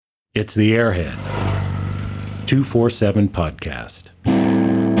It's the Airhead 247 podcast.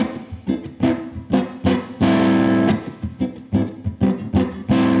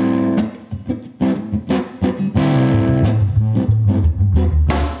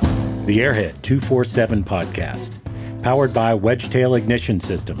 The Airhead 247 podcast, powered by Wedgetail Ignition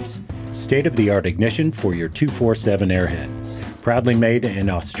Systems, state-of-the-art ignition for your 247 Airhead. Proudly made in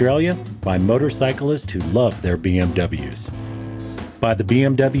Australia by motorcyclists who love their BMWs. By the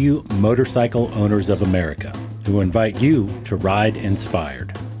BMW Motorcycle Owners of America, who invite you to ride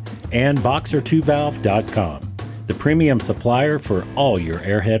inspired. And Boxer2Valve.com, the premium supplier for all your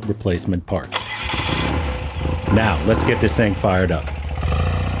Airhead replacement parts. Now, let's get this thing fired up.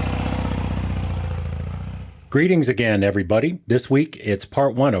 Greetings again, everybody. This week, it's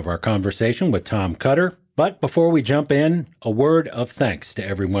part one of our conversation with Tom Cutter. But before we jump in, a word of thanks to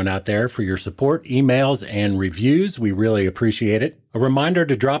everyone out there for your support, emails, and reviews. We really appreciate it. A reminder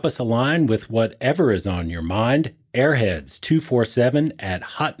to drop us a line with whatever is on your mind.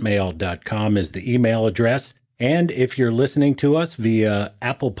 Airheads247@hotmail.com is the email address. And if you're listening to us via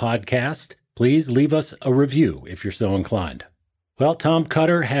Apple Podcast, please leave us a review if you're so inclined. Well, Tom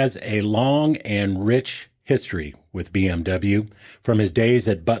Cutter has a long and rich history with BMW, from his days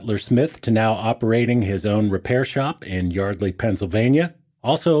at Butler Smith to now operating his own repair shop in Yardley, Pennsylvania.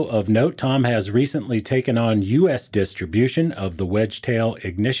 Also of note, Tom has recently taken on U.S. distribution of the Wedgetail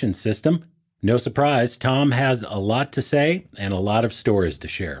ignition system. No surprise, Tom has a lot to say and a lot of stories to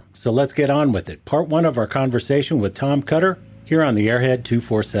share. So let's get on with it. Part one of our conversation with Tom Cutter here on the Airhead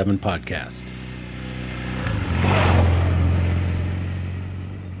 247 podcast.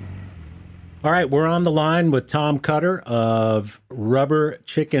 All right, we're on the line with Tom Cutter of Rubber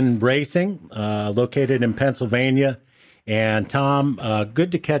Chicken Racing, located in Pennsylvania. And Tom,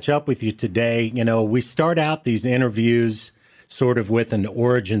 good to catch up with you today. You know, we start out these interviews sort of with an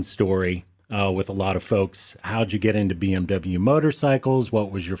origin story with a lot of folks. How'd you get into BMW motorcycles?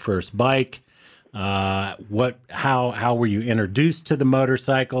 What was your first bike? How were you introduced to the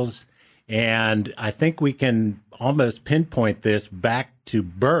motorcycles? And I think we can almost pinpoint this back to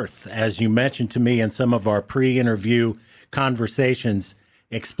birth, as you mentioned to me in some of our pre-interview conversations.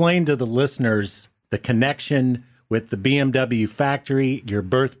 Explain to the listeners the connection with the BMW factory, your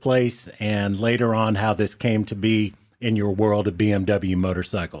birthplace, and later on how this came to be in your world of BMW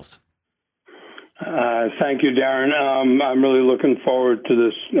motorcycles. Thank you, Darren. I'm really looking forward to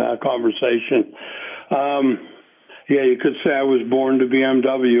this conversation. You could say I was born to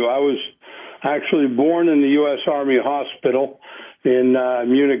BMW. I was actually born in the U.S. Army Hospital in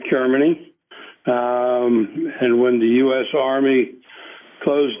Munich, Germany. And when the U.S. Army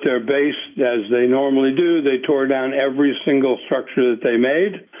closed their base, as they normally do, they tore down every single structure that they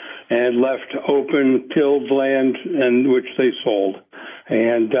made and left open tilled land, and which they sold.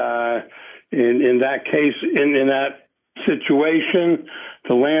 And in that case, in that situation,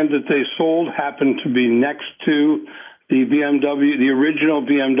 the land that they sold happened to be next to the original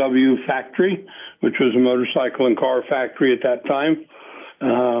BMW factory, which was a motorcycle and car factory at that time.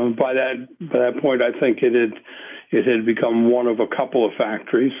 By that point, I think it had become one of a couple of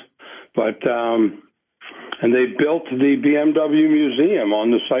factories. But and they built the BMW museum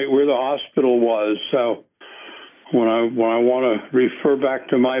on the site where the hospital was. So when I want to refer back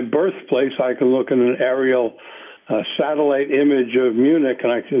to my birthplace, I can look at an aerial satellite image of Munich,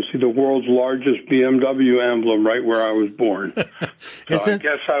 and I can see the world's largest BMW emblem right where I was born. So I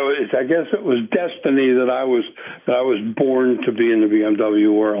guess it was destiny that I was born to be in the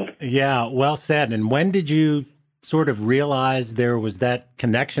BMW world. Yeah, well said. And when did you sort of realize there was that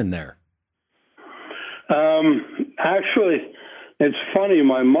connection there? Actually, it's funny.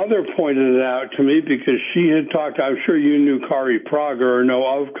 My mother pointed it out to me because she had talked. I'm sure you knew Kari Prager or know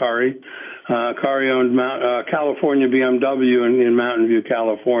of Kari. Kari owned California BMW in Mountain View,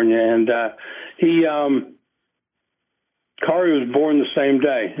 California, and Kari was born the same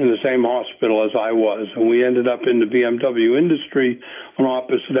day in the same hospital as I was, and we ended up in the BMW industry on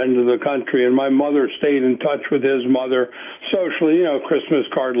opposite ends of the country. And my mother stayed in touch with his mother socially, Christmas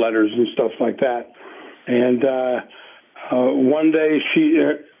card letters and stuff like that. And one day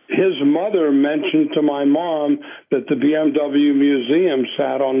his mother mentioned to my mom that the BMW museum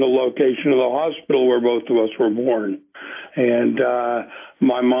sat on the location of the hospital where both of us were born. And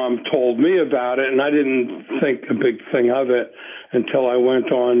my mom told me about it, and I didn't think a big thing of it until I went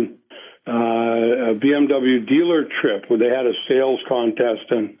on a BMW dealer trip where they had a sales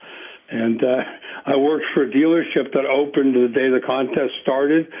contest, and I worked for a dealership that opened the day the contest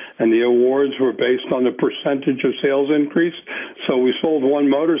started, and the awards were based on the percentage of sales increase. So we sold one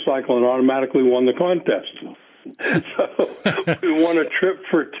motorcycle and automatically won the contest. So we won a trip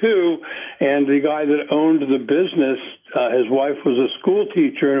for two, and the guy that owned the business, his wife was a school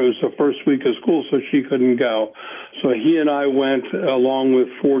teacher, and it was the first week of school, so she couldn't go. So he and I went along with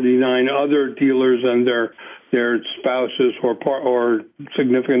 49 other dealers and their spouses or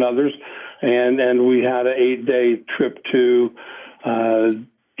significant others, and we had an 8-day trip to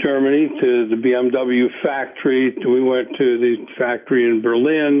Germany, to the BMW factory. We went to the factory in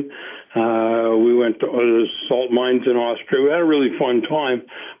Berlin. We went to the salt mines in Austria. We had a really fun time.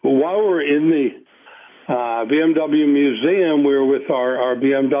 But while we were in the BMW museum, we were with our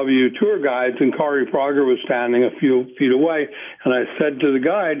BMW tour guides, and Kari Prager was standing a few feet away. And I said to the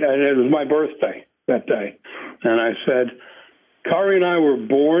guide, and it was my birthday that day, and I said, Kari and I were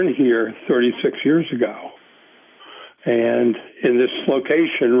born here 36 years ago. And in this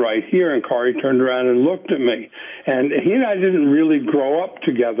location right here, and Kari turned around and looked at me. And he and I didn't really grow up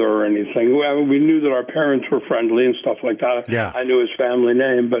together or anything. We knew that our parents were friendly and stuff like that. Yeah. I knew his family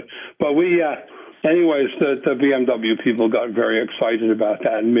name, but we, anyways, the BMW people got very excited about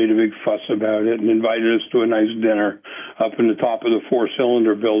that and made a big fuss about it and invited us to a nice dinner up in the top of the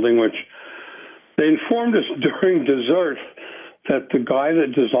four-cylinder building, which they informed us during dessert that the guy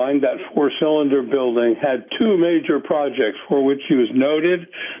that designed that four-cylinder building had two major projects for which he was noted.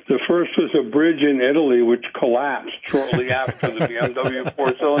 The first was a bridge in Italy, which collapsed shortly after the BMW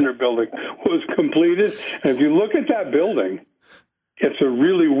four-cylinder building was completed. And if you look at that building, it's a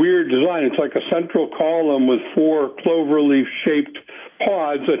really weird design. It's like a central column with four cloverleaf-shaped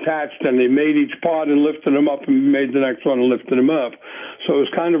pods attached, and they made each pod and lifted them up and made the next one and lifted them up. So it was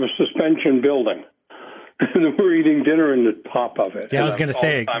kind of a suspension building. And we're eating dinner in the top of it. Yeah, I was going to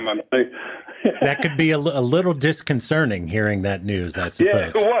say, that could be a little disconcerting hearing that news, I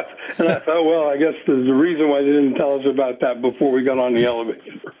suppose. Yeah, it was. And I thought, well, I guess there's a reason why they didn't tell us about that before we got on the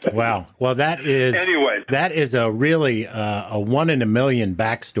elevator. Wow. Well, that is a really a one in a million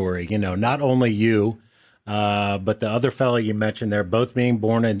backstory. You know, not only you, but the other fellow you mentioned there, both being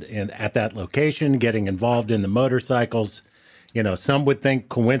born at that location, getting involved in the motorcycles. You know, some would think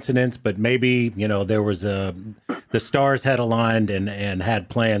coincidence, but maybe, you know, there was the stars had aligned and had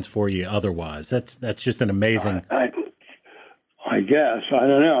plans for you otherwise. That's just an amazing. I guess. I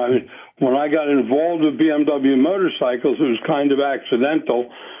don't know. I mean, when I got involved with BMW motorcycles, it was kind of accidental.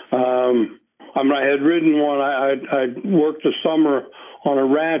 I had ridden one. I worked a summer on a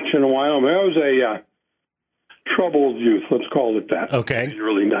ranch in Wyoming. I was a troubled youth, let's call it that. Okay. It was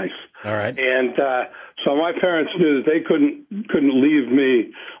really nice. All right. And so my parents knew that they couldn't leave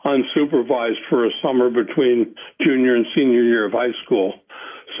me unsupervised for a summer between junior and senior year of high school.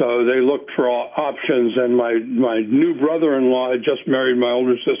 So they looked for all options, and my new brother-in-law had just married my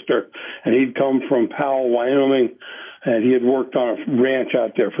older sister, and he'd come from Powell, Wyoming, and he had worked on a ranch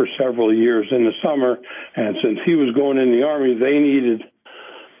out there for several years in the summer. And since he was going in the Army, they needed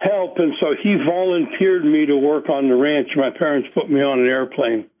help, and so he volunteered me to work on the ranch. My parents put me on an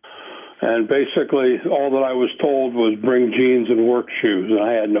airplane, and basically all that I was told was bring jeans and work shoes, and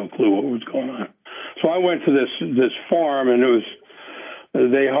I had no clue what was going on. So I went to this farm, and it was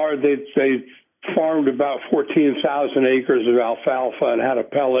they farmed about 14,000 acres of alfalfa and had a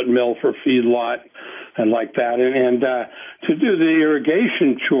pellet mill for feedlot and like that. And to do the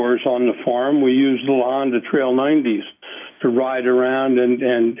irrigation chores on the farm, we used the Honda Trail 90s to ride around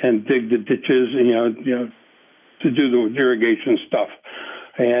and dig the ditches, you know, to do the irrigation stuff.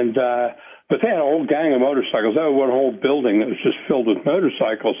 And but they had a whole gang of motorcycles. They had one whole building that was just filled with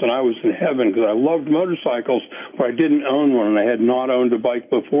motorcycles, and I was in heaven because I loved motorcycles, but I didn't own one, and I had not owned a bike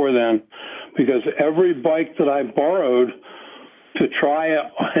before then, because every bike that I borrowed to try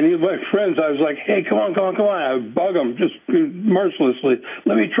any of my friends, I was like, hey, come on. I would bug them just mercilessly.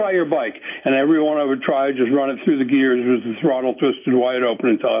 Let me try your bike. And everyone I would try, just run it through the gears with the throttle twisted wide open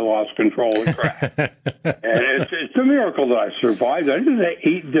until I lost control and crashed. And it's a miracle that I survived. I did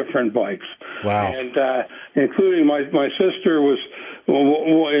 8 different bikes. Wow. And including my sister was, I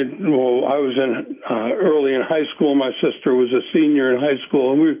was in early in high school. My sister was a senior in high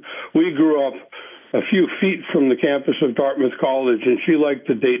school. And we grew up a few feet from the campus of Dartmouth College, and she liked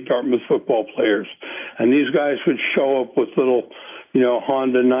to date Dartmouth football players. And these guys would show up with little,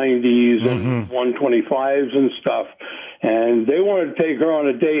 Honda 90s and 125s and stuff. And they wanted to take her on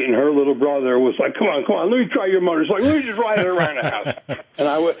a date, and her little brother was like, come on, let me try your motorcycle. Let me just ride it around the house.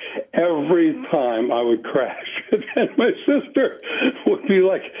 And every time I would crash. And then my sister would be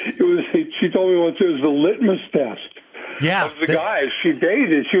like, she told me once it was the litmus test of the guys she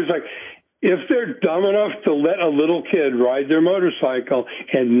dated. She was like, if they're dumb enough to let a little kid ride their motorcycle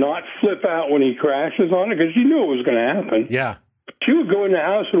and not flip out when he crashes on it, because she knew it was going to happen. Yeah. She would go in the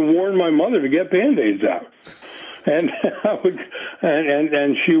house and warn my mother to get Band-Aids out. and I would,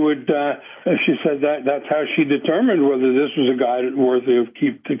 and she would. She said that's how she determined whether this was a guy worthy of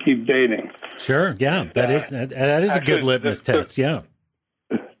to keep dating. Sure, yeah, that is a good litmus test. Yeah.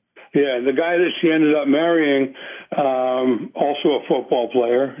 Yeah, the guy that she ended up marrying, also a football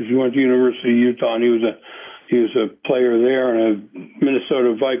player. She went to University of Utah, and he was a player there and a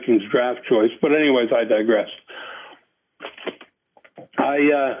Minnesota Vikings draft choice. But anyways, I digress.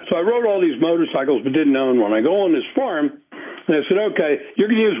 So I rode all these motorcycles but didn't own one. I go on this farm, and I said, okay, you're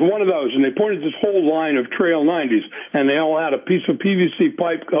going to use one of those. And they pointed this whole line of Trail 90s, and they all had a piece of PVC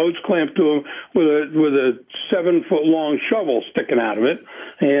pipe hose clamped to them with a 7-foot-long shovel sticking out of it.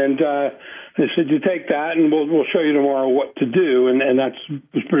 And they said, you take that, and we'll show you tomorrow what to do. And that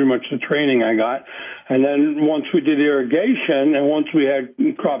was pretty much the training I got. And then once we did irrigation and once we had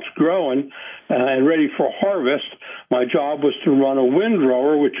crops growing and ready for harvest, my job was to run a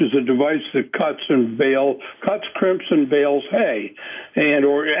windrower, which is a device that cuts, crimps, and bales hay,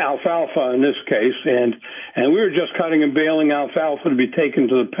 or alfalfa in this case. And we were just cutting and baling alfalfa to be taken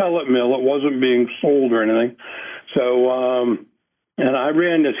to the pellet mill. It wasn't being sold or anything. So, and I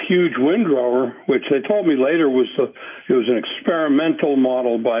ran this huge windrower, which they told me later it was an experimental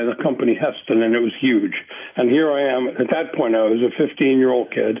model by the company Heston, and it was huge. And here I am. At that point, I was a 15-year-old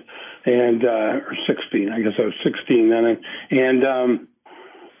kid, and or 16. I guess I was 16 then, and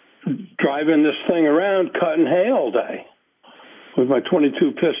driving this thing around, cutting hay all day with my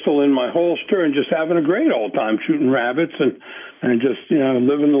 22 pistol in my holster, and just having a great old time shooting rabbits and just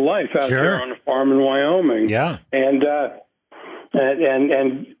living the life out there on the farm in Wyoming. Yeah, and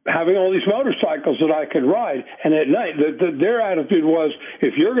having all these motorcycles that I could ride. And at night, their attitude was,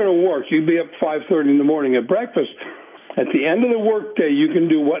 if you're going to work, you be up 5:30 in the morning at breakfast. At the end of the workday, you can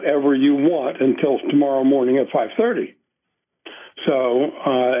do whatever you want until tomorrow morning at 5:30. So,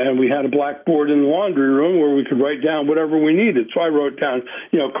 and we had a blackboard in the laundry room where we could write down whatever we needed. So I wrote down,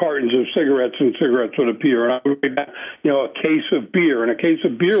 cartons of cigarettes, and cigarettes would appear. And I would write down, a case of beer, and a case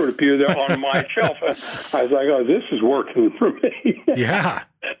of beer would appear there on my shelf. I was like, oh, this is working for me. Yeah.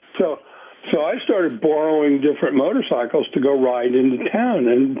 So I started borrowing different motorcycles to go ride into town.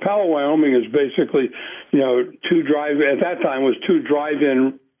 And Powell, Wyoming is basically, two drive-in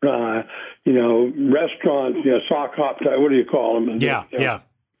restaurants, sock hop type, what do you call them? Yeah.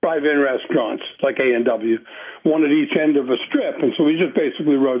 Drive-in restaurants like A&W, one at each end of a strip. And so we just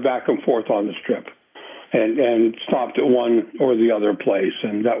basically rode back and forth on the strip and stopped at one or the other place.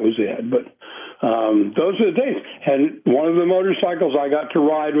 And that was it. But those are the days. And one of the motorcycles I got to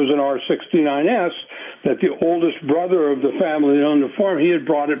ride was an R69S that the oldest brother of the family that owned the farm, he had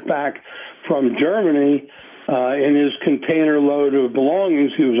brought it back from Germany in his container load of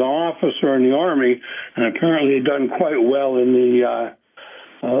belongings. He was an officer in the Army, and apparently had done quite well in the,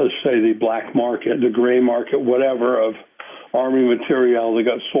 let's say, the black market, the gray market, whatever, of Army material that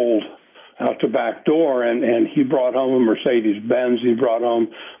got sold out the back door. And he brought home a Mercedes-Benz. He brought home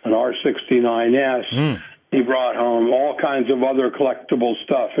an R69S. He brought home all kinds of other collectible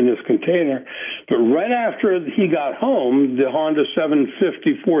stuff in his container. But right after he got home, the Honda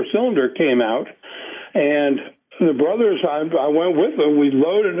 750 4-cylinder came out. And the brothers, I went with them. We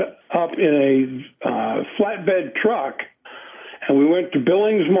loaded up in a flatbed truck, and we went to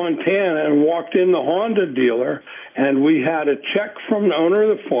Billings, Montana, and walked in the Honda dealer, and we had a check from the owner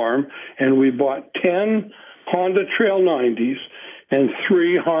of the farm, and we bought 10 Honda Trail 90s and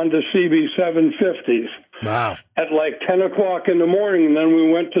 3 Honda CB 750s. Wow. At like 10 o'clock in the morning, and then we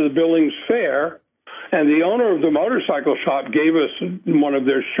went to the Billings Fair. And the owner of the motorcycle shop gave us one of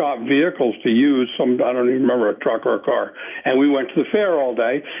their shop vehicles to use, I don't even remember, a truck or a car. And we went to the fair all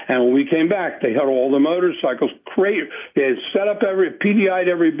day. And when we came back, they had all the motorcycles. They had set up PDI'd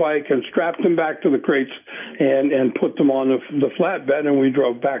every bike and strapped them back to the crates and put them on the flatbed. And we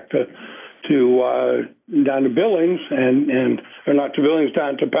drove back down to Billings or not to Billings,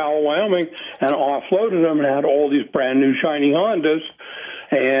 down to Powell, Wyoming, and offloaded them and had all these brand new shiny Hondas.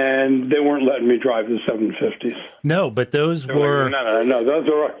 And they weren't letting me drive the 750s. No, but those were... No. Those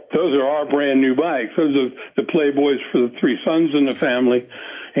are our brand new bikes. Those are the Playboys for the 3 sons in the family.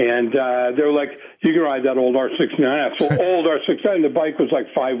 And they were like, you can ride that old R69. So old R69, the bike was like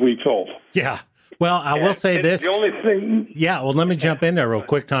 5 weeks old. Yeah. Well, I will say this. The only thing... Yeah, well, let me jump in there real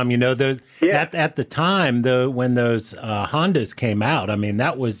quick, Tom. Those at the time, when those Hondas came out, I mean,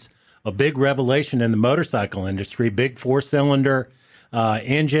 that was a big revelation in the motorcycle industry. Big 4-cylinder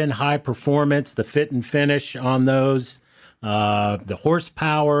engine, high performance, the fit and finish on those, the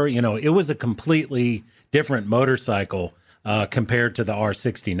horsepower, it was a completely different motorcycle compared to the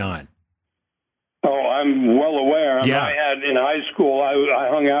R69. Oh, I'm well aware. remember I had in high school, I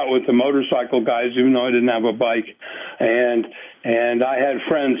hung out with the motorcycle guys, even though I didn't have a bike. And I had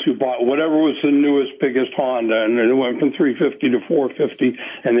friends who bought whatever was the newest, biggest Honda, and it went from 350 to 450,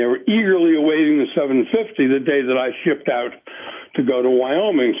 and they were eagerly awaiting the 750 the day that I shipped out to go to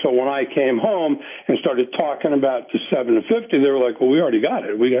Wyoming. So when I came home and started talking about the 750, they were like, well, we already got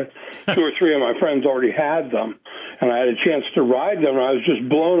it. We got 2 or 3 of my friends already had them, and I had a chance to ride them, and I was just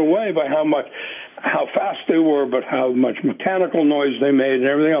blown away by how fast they were, but how much mechanical noise they made and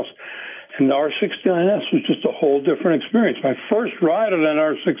everything else. And the R69S was just a whole different experience. My first ride on an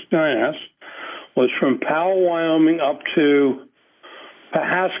R69S was from Powell, Wyoming, up to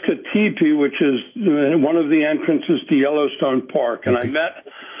Pahaskat, which is one of the entrances to Yellowstone Park. And I met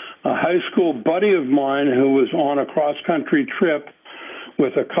a high school buddy of mine who was on a cross-country trip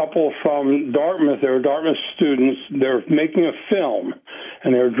with a couple from Dartmouth. They were Dartmouth students. They were making a film,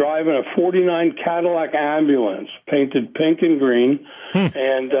 and they were driving a 49 Cadillac ambulance painted pink and green.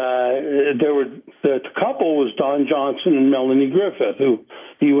 And the couple was Don Johnson and Melanie Griffith, who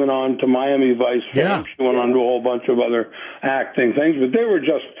he went on to Miami Vice fame. Yeah. She went on to a whole bunch of other acting things, but they were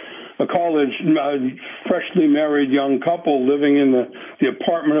just a college, freshly married young couple living in the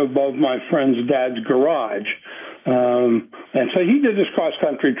apartment above my friend's dad's garage. And so he did this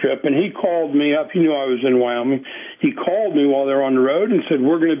cross-country trip, and he called me up. He knew I was in Wyoming. He called me while they were on the road and said,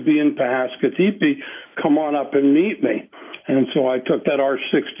 we're going to be in Pahaskat. Come on up and meet me. And so I took that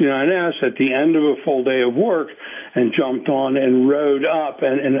R69S at the end of a full day of work and jumped on and rode up.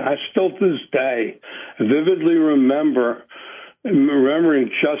 And I still to this day vividly remembering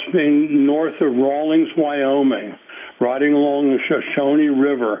just being north of Rawlins, Wyoming, riding along the Shoshone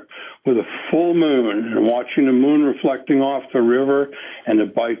River with a full moon and watching the moon reflecting off the river and the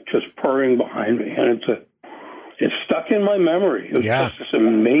bike just purring behind me. And it's stuck in my memory. It was just this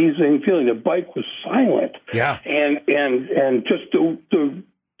amazing feeling. The bike was silent. Yeah. And just the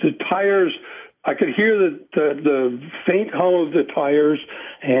tires, I could hear the faint hum of the tires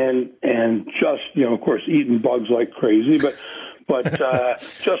and just, of course, eating bugs like crazy, but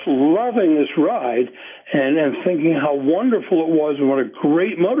just loving this ride and thinking how wonderful it was and what a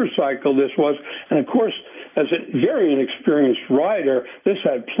great motorcycle this was. And, of course, as a very inexperienced rider, this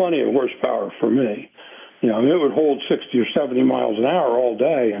had plenty of horsepower for me. It would hold 60 or 70 miles an hour all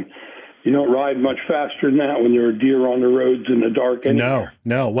day, and you don't ride much faster than that when there are deer on the roads in the dark anywhere.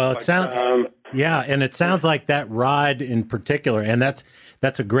 No. Well, it sounds and it sounds like that ride in particular, and that's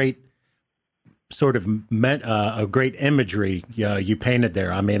a great sort of a great imagery you painted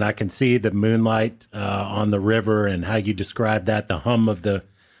there. I mean, I can see the moonlight on the river and how you describe that, the hum of the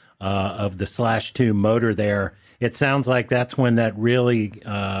 /2 motor there. It sounds like that's when that really,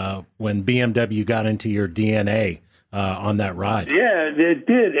 when BMW got into your DNA on that ride. Yeah, it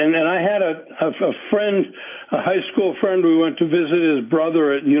did. And I had a friend, a high school friend, we went to visit his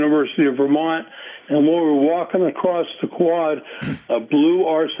brother at the University of Vermont. And while we were walking across the quad, a blue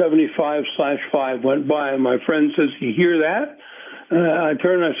R75/5 went by. And my friend says, you hear that? I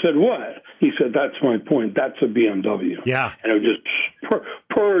turned and I said, what? He said, that's my point. That's a BMW. Yeah. And it just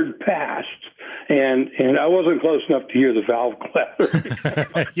purred past. And I wasn't close enough to hear the valve clatter.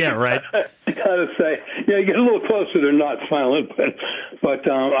 Yeah, right. I gotta say, you get a little closer, they're not silent. But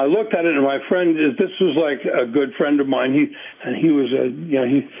I looked at it, and my friend, this was like a good friend of mine. He was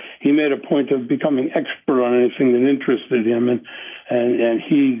he made a point of becoming expert on anything that interested him, and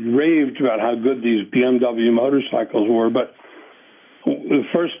he raved about how good these BMW motorcycles were. But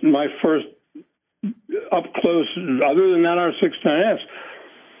my first up close, other than that R69S,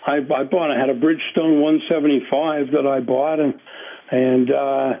 I had a Bridgestone 175 that I bought, and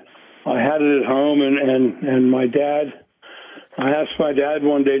I had it at home, and my dad, I asked my dad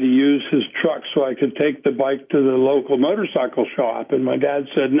one day to use his truck so I could take the bike to the local motorcycle shop, and my dad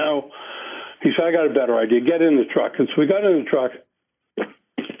said no. He said, I got a better idea. Get in the truck. And so we got in the truck,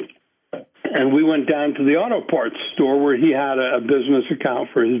 and we went down to the auto parts store where he had a business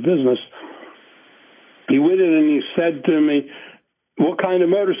account for his business. He went in and he said to me, what kind of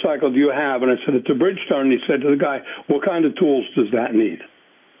motorcycle do you have? And I said, it's a Bridgestone. And he said to the guy, what kind of tools does that need?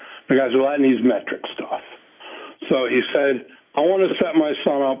 The guy said, well, that needs metric stuff. So he said, I want to set my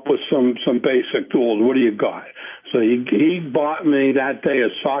son up with some basic tools. What do you got? So he bought me that day a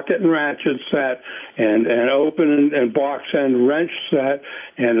socket and ratchet set and an open and box end wrench set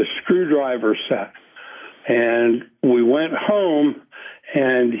and a screwdriver set. And we went home,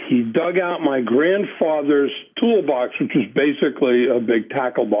 and he dug out my grandfather's toolbox, which was basically a big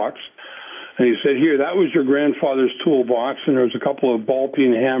tackle box. And he said, here, that was your grandfather's toolbox, and there was a couple of ball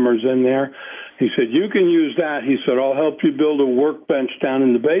peen hammers in there. He said, you can use that. He said, I'll help you build a workbench down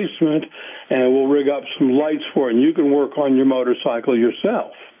in the basement, and we'll rig up some lights for it, and you can work on your motorcycle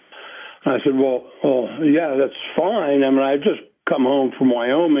yourself. And I said, well, yeah, that's fine. I mean, I just come home from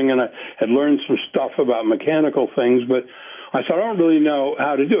Wyoming, and I had learned some stuff about mechanical things, but I said, I don't really know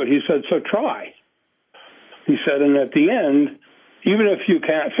how to do it. He said, so try. He said, and at the end, even if you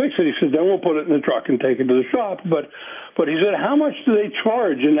can't fix it, he said, then we'll put it in the truck and take it to the shop. But he said, how much do they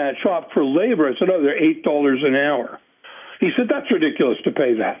charge in that shop for labor? I said, oh, they're $8 an hour. He said, that's ridiculous to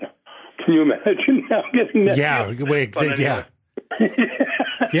pay that. Can you imagine now getting that? Yeah, yeah.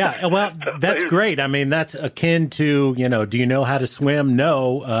 Yeah, well, that's great. I mean, that's akin to, do you know how to swim?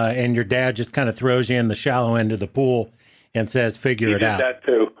 No. And your dad just kind of throws you in the shallow end of the pool and says, figure it out. He did that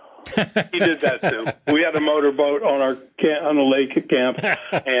too. He did that too. We had a motorboat on the lake at camp,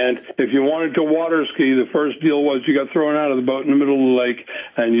 and if you wanted to water ski, the first deal was you got thrown out of the boat in the middle of the lake,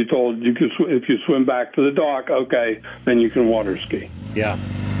 and you told you could if you swim back to the dock, okay, then you can water ski. Yeah.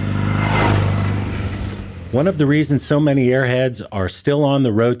 One of the reasons so many airheads are still on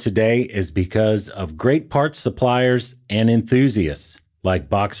the road today is because of great parts suppliers and enthusiasts like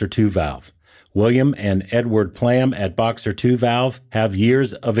Boxer 2 Valve. William and Edward Plam at Boxer 2 Valve have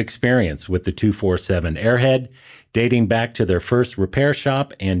years of experience with the 247 Airhead, dating back to their first repair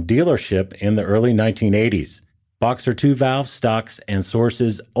shop and dealership in the early 1980s. Boxer 2 Valve stocks and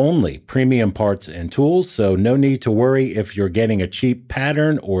sources only premium parts and tools, so no need to worry if you're getting a cheap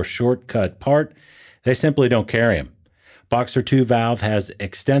pattern or shortcut part. They simply don't carry them. Boxer 2 Valve has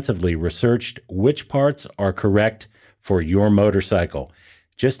extensively researched which parts are correct for your motorcycle.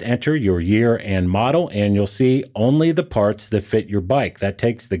 Just enter your year and model, and you'll see only the parts that fit your bike. That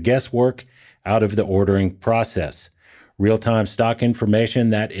takes the guesswork out of the ordering process. Real-time stock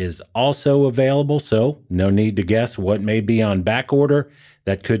information that is also available, so no need to guess what may be on back order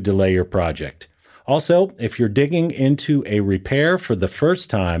that could delay your project. Also, if you're digging into a repair for the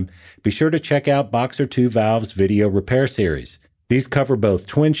first time, be sure to check out Boxer 2 Valve's video repair series. These cover both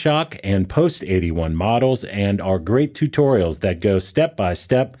twin shock and post-81 models and are great tutorials that go step by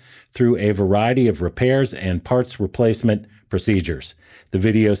step through a variety of repairs and parts replacement procedures. The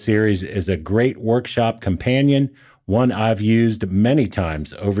video series is a great workshop companion, one I've used many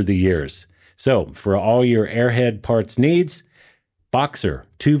times over the years. So for all your Airhead parts needs,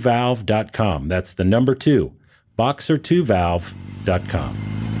 Boxer2Valve.com. That's the number 2, Boxer2Valve.com.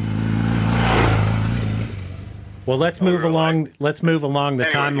 Well, let's move along. Let's move along the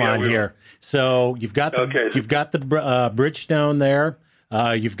timeline here. So you've got the Bridgestone there.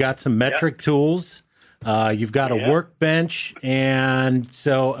 You've got some metric tools. You've got a workbench, and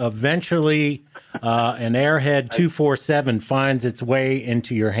so eventually, an Airhead 247 finds its way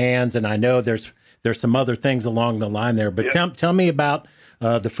into your hands. And I know there's some other things along the line there, but tell me about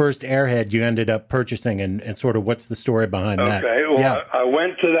the first Airhead you ended up purchasing, and sort of what's the story behind that? Okay, well, I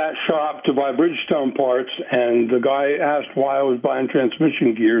went to that shop to buy Bridgestone parts, and the guy asked why I was buying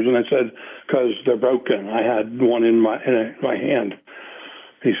transmission gears, and I said, because they're broken. I had one in my hand.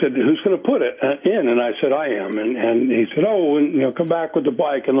 He said, who's going to put it in? And I said, I am. And he said, come back with the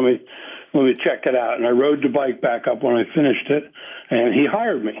bike and let me check it out. And I rode the bike back up when I finished it, and he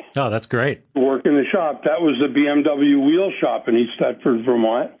hired me. Oh, that's great. Work in the shop. That was the BMW wheel shop in East Thetford,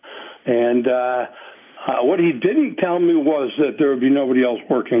 Vermont. And what he didn't tell me was that there would be nobody else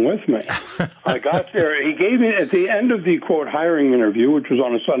working with me. I got there. He gave me, at the end of the, quote, hiring interview, which was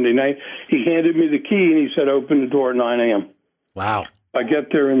on a Sunday night, he handed me the key, and he said, open the door at 9 a.m. Wow. I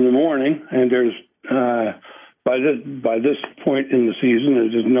get there in the morning, and there's by this point in the season,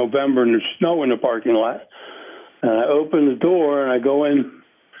 it's November, and there's snow in the parking lot. And I open the door, and I go in,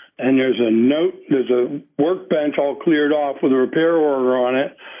 and there's a workbench all cleared off with a repair order on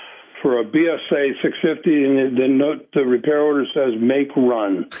it for a BSA 650, and the repair order says, make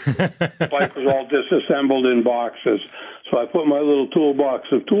run. The bike was all disassembled in boxes. So I put my little toolbox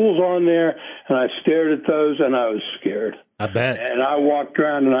of tools on there, and I stared at those, and I was scared. I bet. And I walked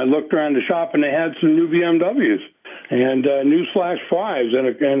around, and I looked around the shop, and they had some new BMWs and new /5s, and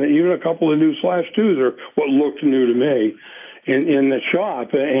even a couple of new /2s are what looked new to me in the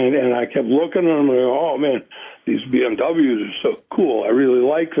shop. And I kept looking at them, and oh, man, these BMWs are so cool. I really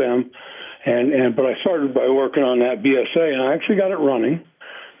like them. But I started by working on that BSA, and I actually got it running.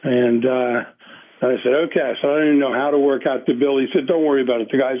 And I said, okay. I said, I didn't know how to work out the bill. He said, don't worry about it.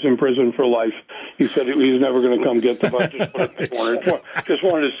 The guy's in prison for life. He said he's never going to come get the bike. Just put it in the corner. Just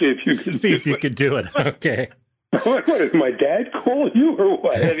wanted to see if you could do it. Okay. What, did my dad call you or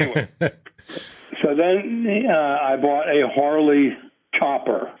what? Anyway. So then I bought a Harley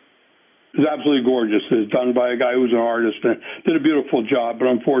chopper. It was absolutely gorgeous. It was done by a guy who was an artist and did a beautiful job, but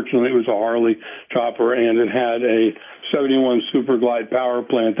unfortunately it was a Harley chopper, and it had a 71 Super Glide power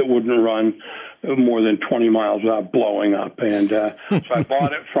plant that wouldn't run more than 20 miles without blowing up. And so I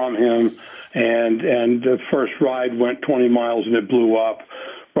bought it from him, and the first ride went 20 miles and it blew up.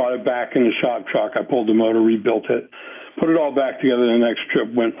 Brought it back in the shop truck. I pulled the motor, rebuilt it, put it all back together. The next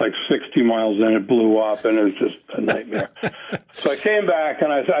trip went like 60 miles, then it blew up, and it was just a nightmare. So I came back,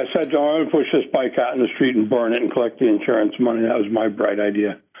 and I said, Joe, I'm going to push this bike out in the street and burn it and collect the insurance money. That was my bright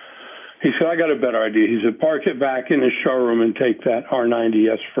idea. He said, I got a better idea. He said, park it back in the showroom and take that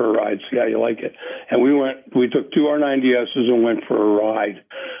R90S for a ride, see how you like it. And we took two R90Ss and went for a ride,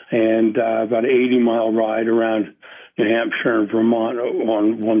 and about an 80-mile ride around New Hampshire and Vermont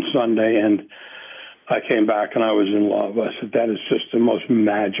on one Sunday, and I came back and I was in love. I said, that is just the most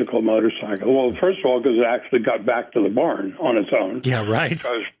magical motorcycle. Well, first of all, because it actually got back to the barn on its own. Yeah, right.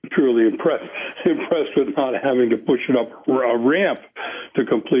 I was truly impressed with not having to push it up a ramp to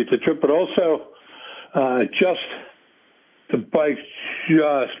complete the trip, but also just the bike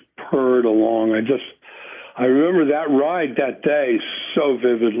just purred along. I remember that ride that day so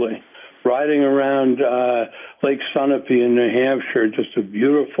vividly. Riding around Lake Sunapee in New Hampshire, just a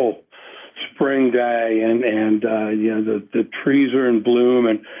beautiful spring day, and the trees are in bloom,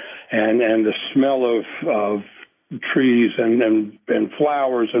 and the smell of trees and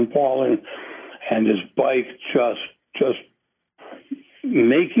flowers and pollen, and his bike just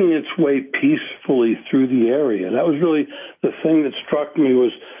making its way peacefully through the area. That was really the thing that struck me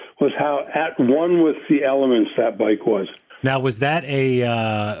was how at one with the elements that bike was. Now, was that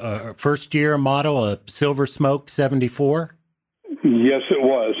a first-year model, a Silver Smoke 74? Yes, it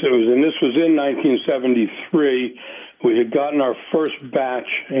was. And this was in 1973. We had gotten our first batch,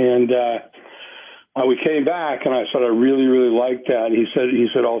 and we came back, and I said, I really, really like that. And he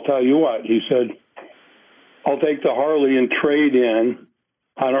said, I'll tell you what. He said, I'll take the Harley and trade in.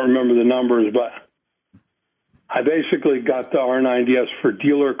 I don't remember the numbers, but I basically got the R90S for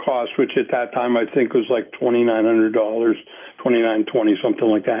dealer cost, which at that time I think was like $2,900, $2,920, something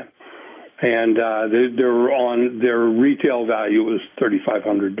like that. And they were on their retail value was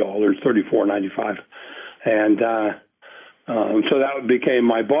 $3,500, $3,495, and so that became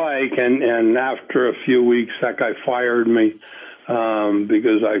my bike. And after a few weeks, that guy fired me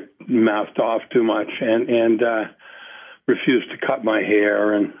because I mouthed off too much and refused to cut my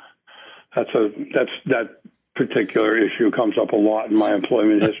hair, and that particular issue comes up a lot in my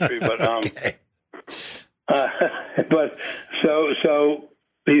employment history. But Okay. but so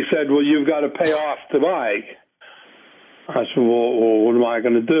he said, well, you've got to pay off the bike. I said, well, what am I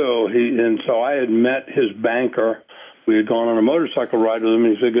going to do? And so I had met his banker. We had gone on a motorcycle ride with him,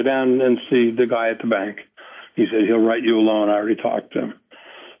 and he said, go down and see the guy at the bank. He said, he'll write you a loan. I already talked to him.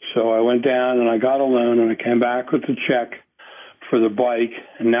 So I went down, and I got a loan, and I came back with the check for the bike,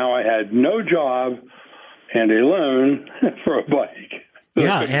 and now I had no job and a loan for a bike.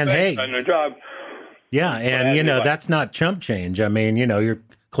 Yeah, and hey, no job. Yeah, and that's not chump change. I mean, you're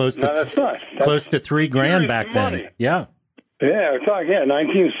close to that's not. close to $3,000 back then. Money. Yeah. Yeah, we're talking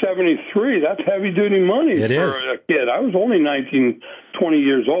 1973. That's heavy duty money It for is. a kid. I was only 19, 20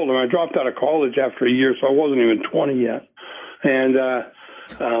 years old, and I dropped out of college after a year, so I wasn't even 20 yet. And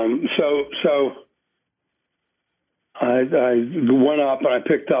so I went up and I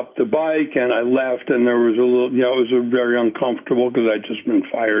picked up the bike and I left, and there was a little, it was a very uncomfortable because I'd just been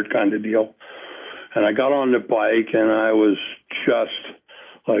fired kind of deal. And I got on the bike and I was just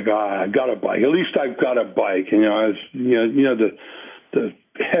like, I got a bike. At least I've got a bike. And, I was, the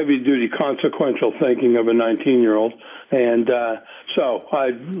heavy duty consequential thinking of a 19-year-old. And so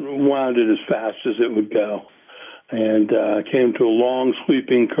I wound it as fast as it would go. And came to a long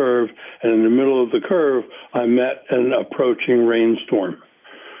sweeping curve, and in the middle of the curve, I met an approaching rainstorm.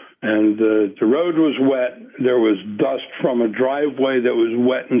 And the road was wet. There was dust from a driveway that was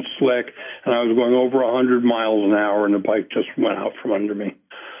wet and slick, and I was going over 100 miles an hour, and the bike just went out from under me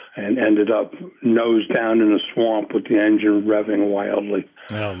and ended up nose down in a swamp with the engine revving wildly.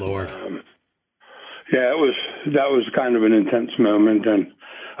 Oh, Lord. Yeah, that was kind of an intense moment, and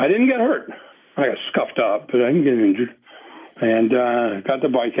I didn't get hurt. I got scuffed up, but I didn't get injured. And got the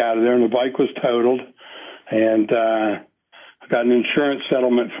bike out of there, and the bike was totaled. And I got an insurance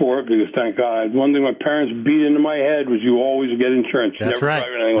settlement for it because, thank God, one thing my parents beat into my head was you always get insurance. You That's never right.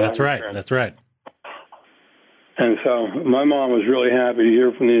 drive anything without That's right. insurance. That's right. And so my mom was really happy to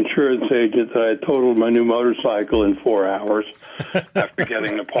hear from the insurance agent that I totaled my new motorcycle in 4 hours after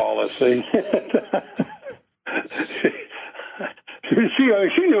getting the policy.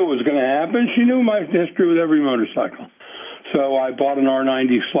 She knew it was going to happen. She knew my history with every motorcycle. So I bought an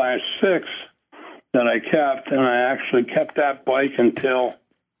R90/6 that I kept, and I actually kept that bike until,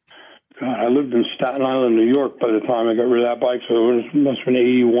 God, I lived in Staten Island, New York by the time I got rid of that bike, so it must have been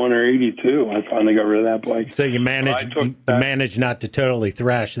 81 or 82. I finally got rid of that bike. So you managed not to totally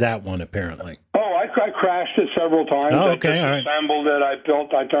thrash that one, apparently. Oh, I crashed it several times. Oh, okay, I disassembled it.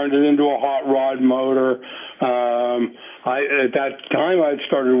 I turned it into a hot rod motor. At that time, I'd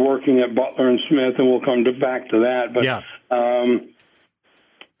started working at Butler and Smith, and we'll come back to that. But yeah.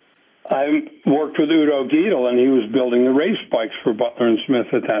 I worked with Udo Giedel, and he was building the race bikes for Butler and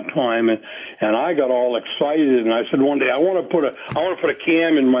Smith at that time, and I got all excited, and I said one day I want to put a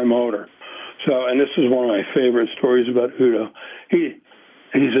cam in my motor. So, and this is one of my favorite stories about Udo. He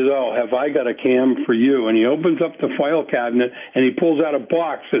says, "Oh, have I got a cam for you?" And he opens up the file cabinet and he pulls out a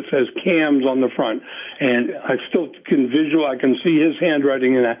box that says cams on the front, and I still I can see his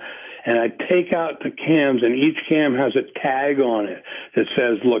handwriting in that. And I take out the cams, and each cam has a tag on it that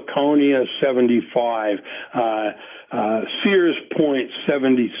says Laconia 75, Sears Point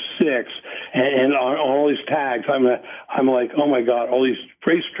 76, and on all these tags, I'm like, oh my God, all these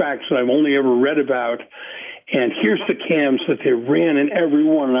racetracks that I've only ever read about. And here's the cams that they ran in every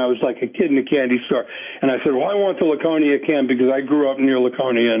one. And I was like a kid in a candy store. And I said, well, I want the Laconia cam because I grew up near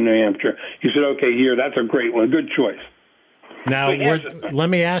Laconia in New Hampshire. He said, okay, here, that's a great one. Good choice. Now,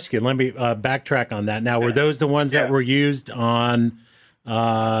 let me ask you, let me backtrack on that. Now, were those the ones that were used on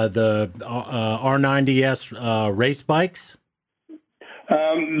the R90S race bikes?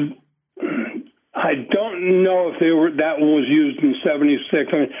 I don't know if that one was used in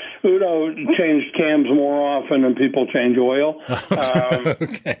 76. I mean, Udo changed cams more often than people change oil.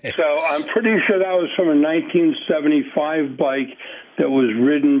 Okay. So I'm pretty sure that was from a 1975 bike that was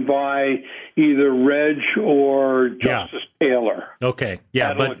ridden by either Reg or Justice Taylor. Okay.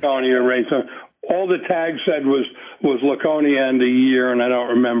 Yeah. But Laconia race. So all the tag said was Laconia and the year, and I don't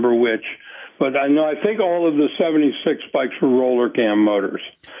remember which. But I think all of the 76 bikes were roller cam motors.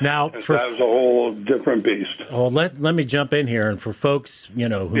 Now, that was a whole different beast. Well, let me jump in here, and for folks,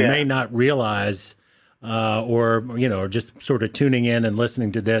 who may not realize, or just sort of tuning in and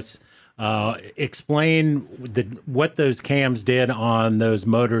listening to this, explain what those cams did on those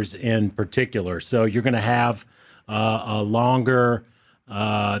motors in particular. So you're going to have a longer.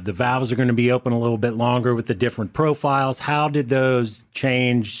 The valves are going to be open a little bit longer with the different profiles. How did those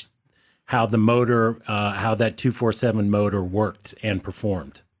change how the motor, how that 247 motor worked and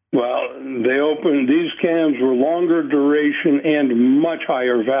performed? Well, these cams were longer duration and much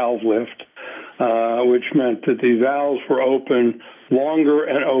higher valve lift, which meant that the valves were open longer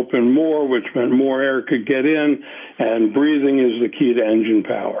and open more, which meant more air could get in, and breathing is the key to engine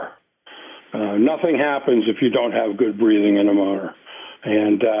power. Nothing happens if you don't have good breathing in a motor.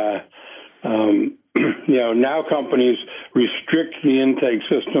 And, now companies restrict the intake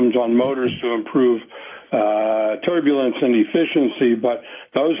systems on motors to improve turbulence and efficiency, but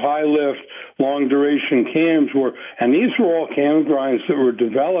those high lift, long duration cams and these were all cam grinds that were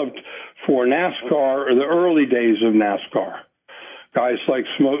developed for NASCAR or the early days of NASCAR. Guys like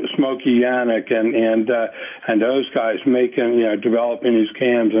Smokey Yanick and those guys developing these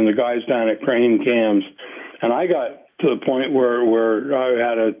cams, and the guys down at Crane Cams. And I got to the point where I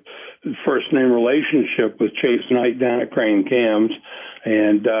had a first name relationship with Chase Knight down at Crane Cams,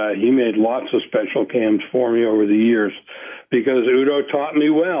 and he made lots of special cams for me over the years because Udo taught me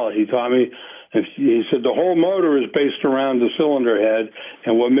well. He taught me, he said the whole motor is based around the cylinder head,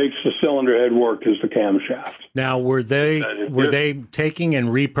 and what makes the cylinder head work is the camshaft. Now, were they taking and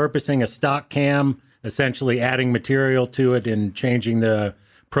repurposing a stock cam, essentially adding material to it and changing the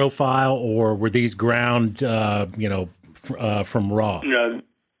profile, or were these ground, from raw? Yeah.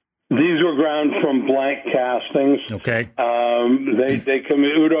 These were ground from blank castings. Okay.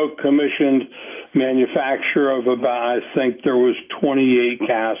 Udo commissioned manufacture of about, I think there was 28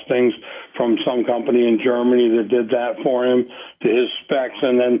 castings from some company in Germany that did that for him to his specs,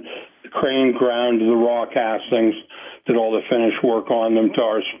 and then Crane ground the raw castings, did all the finish work on them to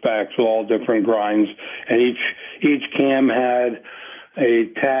our specs with all different grinds, and each cam had a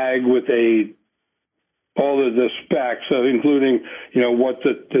tag with all of the specs, including, what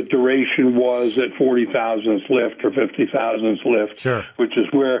the duration was at 40 thousandths lift or 50 thousandths lift, sure, which is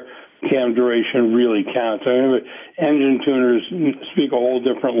where cam duration really counts. I mean, engine tuners speak a whole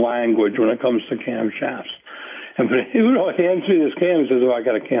different language when it comes to camshafts. And Udo hands me this cam and says, "Oh, I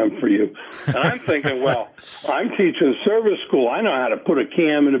got a cam for you." And I'm thinking, well, I'm teaching service school. I know how to put a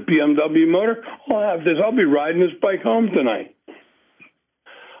cam in a BMW motor. I'll have this. I'll be riding this bike home tonight.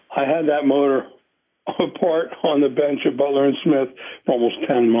 I had that motor apart on the bench at Butler and Smith for almost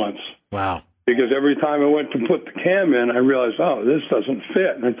 10 months. Wow. Because every time I went to put the cam in, I realized, oh, this doesn't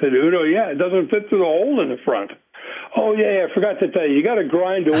fit. And I said, Udo, yeah, it doesn't fit through the hole in the front. Oh, yeah, I forgot to tell you, you got to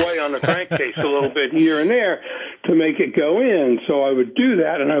grind away on the crankcase a little bit here and there to make it go in. So I would do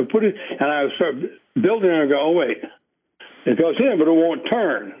that, and I would put it, and I would start building it, and I go, oh, wait, it goes in, but it won't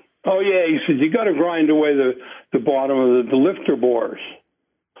turn. Oh, yeah, he said, you got to grind away the bottom of the lifter bores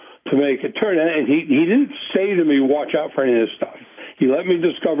to make it turn. And he didn't say to me, watch out for any of this stuff. He let me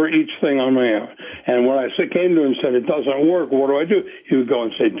discover each thing on my own. And when I came to him and said, it doesn't work, what do I do? He would go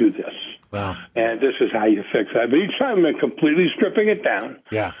and say, do this. Wow. And this is how you fix that. But each time I'm completely stripping it down,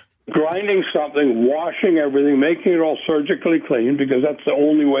 grinding something, washing everything, making it all surgically clean, because that's the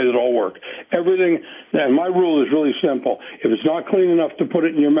only way that it'll work. Everything, and my rule is really simple. If it's not clean enough to put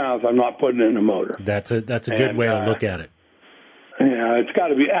it in your mouth, I'm not putting it in a motor. That's a good way to look at it. Yeah, it's got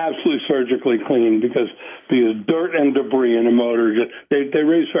to be absolutely surgically clean because dirt and debris in a motor, they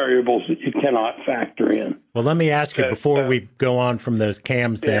raise variables that you cannot factor in. Well, let me ask you before we go on from those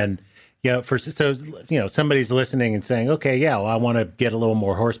cams then, somebody's listening and saying, okay, yeah, well, I want to get a little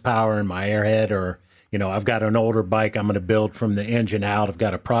more horsepower in my Airhead, or, I've got an older bike I'm going to build from the engine out. I've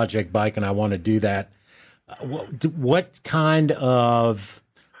got a project bike and I want to do that. What kind of...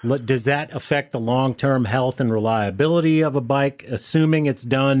 Does that affect the long-term health and reliability of a bike, assuming it's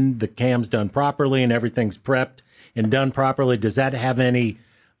done, the cam's done properly and everything's prepped and done properly? Does that have any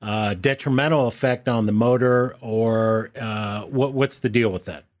detrimental effect on the motor, or what's the deal with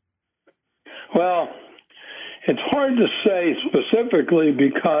that? Well, it's hard to say specifically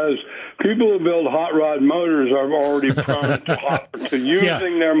because people who build hot rod motors are already prone to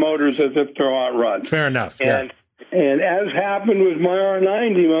using their motors as if they're hot rods. Fair enough. And as happened with my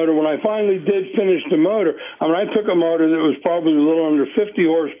R90 motor, when I finally did finish the motor, I took a motor that was probably a little under 50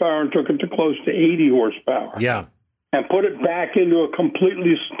 horsepower and took it to close to 80 horsepower. Yeah. And put it back into a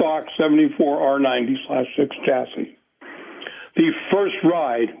completely stock 74 R90/6 chassis. The first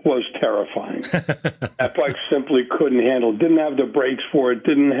ride was terrifying. That bike simply couldn't handle it. Didn't have the brakes for it.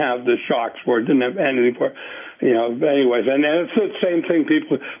 Didn't have the shocks for it. Didn't have anything for it. Anyways, and it's the same thing.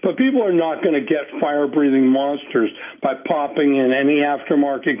 People are not going to get fire-breathing monsters by popping in any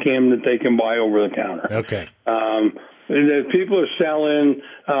aftermarket cam that they can buy over the counter. Okay. People are selling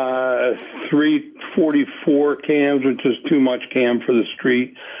 344 cams, which is too much cam for the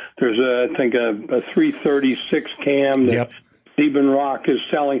street. There's I think a 336 cam that Stephen Rock is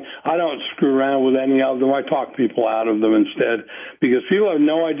selling. I don't screw around with any of them. I talk people out of them instead, because people have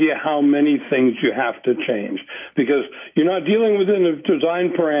no idea how many things you have to change, because you're not dealing within the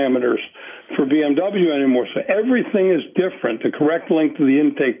design parameters for BMW anymore. So everything is different. The correct length of the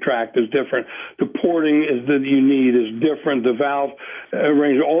intake tract is different. The porting that you need is different. The valve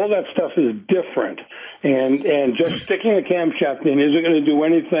arrangement, all that stuff is different. And just sticking a camshaft in isn't going to do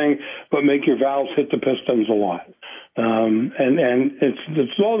anything but make your valves hit the pistons a lot. And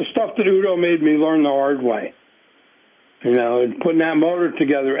it's all the stuff that Udo made me learn the hard way. Putting that motor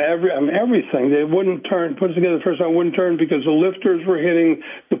together, everything. They wouldn't turn. Put it together the first time, it wouldn't turn because the lifters were hitting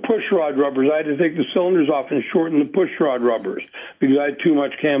the push rod rubbers. I had to take the cylinders off and shorten the push rod rubbers because I had too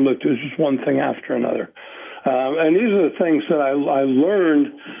much cam lift. It was just one thing after another. And these are the things that I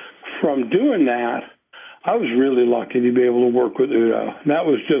learned from doing that. I was really lucky to be able to work with Udo. That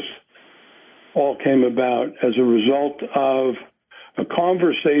was just all came about as a result of a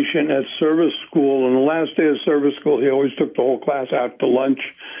conversation at service school. On the last day of service school, he always took the whole class out to lunch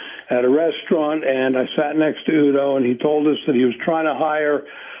at a restaurant, and I sat next to Udo, and he told us that he was trying to hire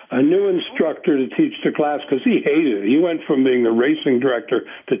a new instructor to teach the class because he hated it. He went from being the racing director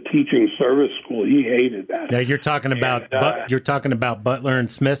to teaching service school. He hated that. Now you're talking about Butler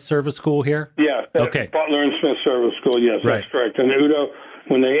and Smith Service School here? Yeah. Okay. Butler and Smith Service School. Yes, right. That's correct. And Udo,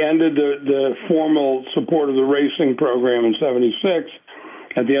 when they ended the formal support of the racing program in '76,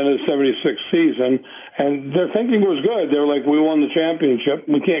 at the end of the '76 season, and their thinking was good. They were like, we won the championship.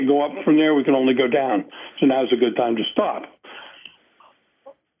 We can't go up from there. We can only go down. So now's a good time to stop.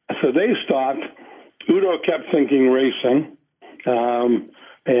 So they stopped. Udo kept thinking racing, and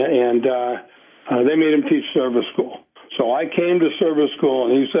they made him teach service school. So I came to service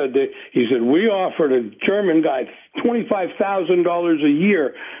school, and he said, we offered a German guy $25,000 a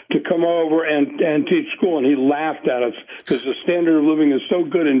year to come over and teach school, and he laughed at us because the standard of living is so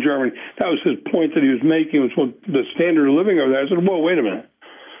good in Germany. That was his point that he was making, was the standard of living over there. I said, well, wait a minute.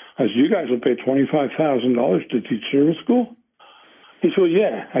 I said, you guys will pay $25,000 to teach service school? He said, well,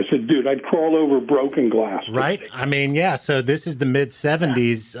 yeah. I said, dude, I'd crawl over broken glass. Right. I mean, yeah. So this is the mid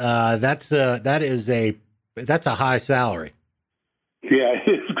 70s. That's a high salary. Yeah,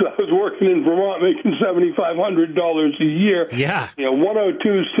 I was working in Vermont making $7,500 a year. Yeah.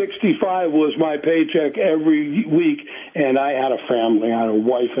 102.65 was my paycheck every week, and I had a family. I had a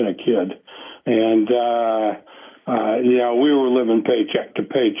wife and a kid, and we were living paycheck to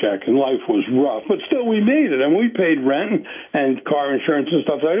paycheck, and life was rough. But still, we made it, and we paid rent and car insurance and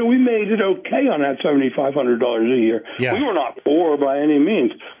stuff like that. We made it okay on that $7,500 a year. Yeah. We were not poor by any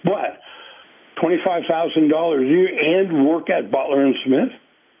means, but $25,000 a year and work at Butler and Smith,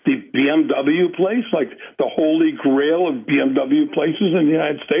 the BMW place, like the holy grail of BMW places in the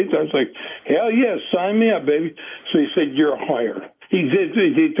United States. I was like, hell yeah, sign me up, baby. So he said, you're hired. He did.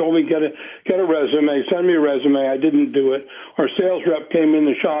 He told me get a resume. Send me a resume. I didn't do it. Our sales rep came in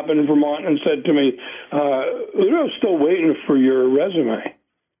the shop in Vermont and said to me, Udo's still waiting for your resume.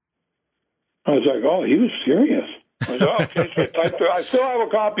 I was like, oh, he was serious. I was like, oh, okay. So I still have a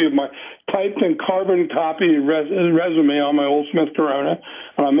copy of my typed and carbon copy resume on my old Smith Corona,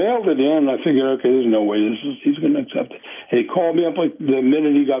 and I mailed it in. And I figured, okay, there's no way he's going to accept it. And he called me up like the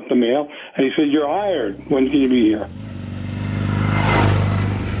minute he got the mail, and he said, "You're hired. When can you be here?"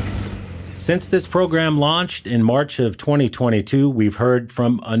 Since this program launched in March of 2022, we've heard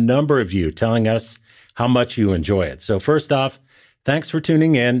from a number of you telling us how much you enjoy it. So first off, thanks for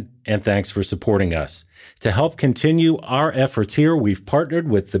tuning in, and thanks for supporting us. To help continue our efforts here, we've partnered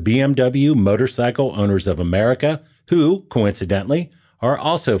with the BMW Motorcycle Owners of America, who, coincidentally, are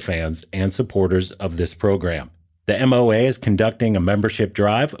also fans and supporters of this program. The MOA is conducting a membership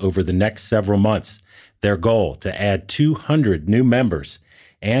drive over the next several months. Their goal, to add 200 new members.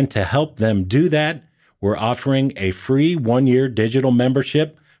 And to help them do that, we're offering a free 1-year digital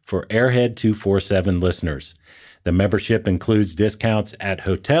membership for Airhead 247 listeners. The membership includes discounts at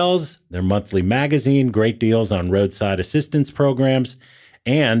hotels, their monthly magazine, great deals on roadside assistance programs,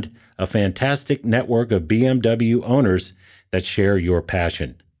 and a fantastic network of BMW owners that share your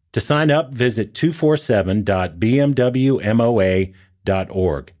passion. To sign up, visit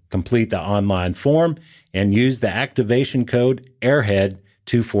 247.bmwmoa.org. Complete the online form and use the activation code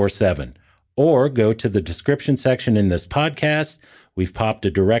Airhead247. Or go to the description section in this podcast. We've popped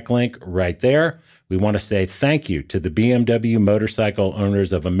a direct link right there. We want to say thank you to the BMW Motorcycle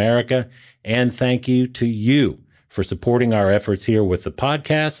Owners of America, and thank you to you for supporting our efforts here with the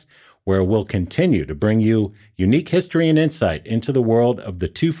podcast, where we'll continue to bring you unique history and insight into the world of the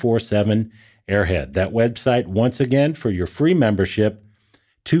 247 Airhead. That website, once again, for your free membership,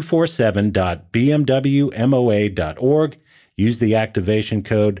 247.bmwmoa.org. Use the activation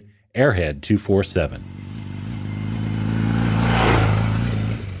code Airhead247.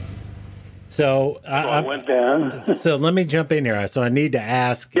 So I went down. So let me jump in here. So I need to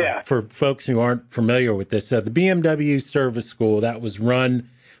ask for folks who aren't familiar with this. So the BMW Service School, that was run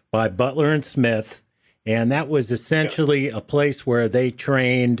by Butler and Smith, and that was essentially a place where they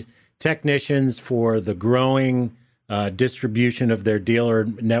trained technicians for the growing distribution of their dealer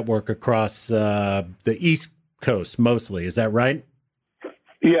network across the East Coast, mostly. Is that right?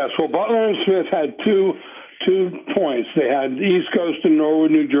 Yes. Well, Butler and Smith had two points. They had the East Coast in Norwood,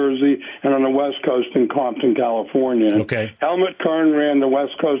 New Jersey, and on the West Coast in Compton, California. Okay. Helmut Kern ran the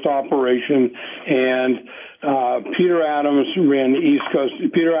West Coast operation, and Peter Adams ran the East Coast.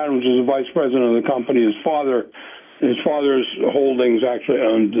 Peter Adams was the vice president of the company. His father's holdings actually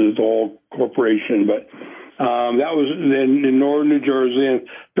owned the whole corporation, but that was in Norwood, New Jersey, and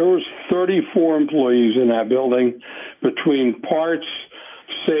there was 34 employees in that building between parts,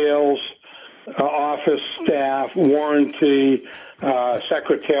 sales, office staff, warranty,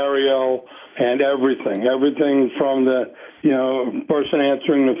 secretarial, and everything from the person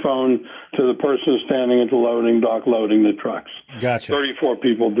answering the phone to the person standing at the loading dock loading the trucks. Gotcha. 34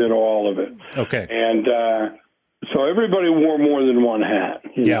 people did all of it. Okay. And so everybody wore more than one hat.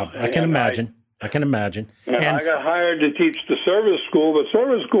 I can imagine. I can imagine. And I got hired to teach the service school, but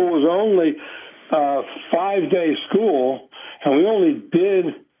service school was only a 5-day school, and we only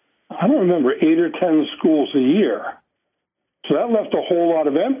did, I don't remember, 8 or 10 schools a year. So that left a whole lot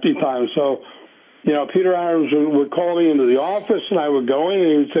of empty time. So, Peter Adams would call me into the office, and I would go in, and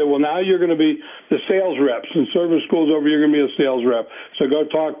he would say, well, now you're going to be the sales reps. And service school's over, you're going to be a sales rep. So go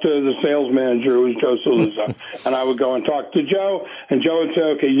talk to the sales manager, who was Joe Saluzzo. And I would go and talk to Joe, and Joe would say,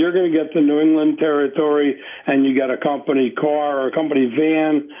 okay, you're going to get the New England territory, and you got a company car or a company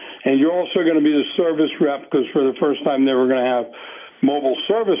van, and you're also going to be the service rep, because for the first time they were going to have mobile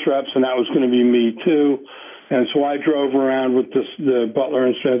service reps, and that was going to be me too. And so I drove around with the Butler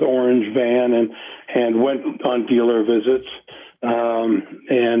and Smith orange van and went on dealer visits. I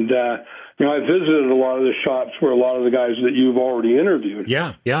visited a lot of the shops where a lot of the guys that you've already interviewed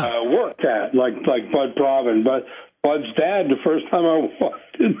worked at, like Bud Proven. But Bud's dad, the first time I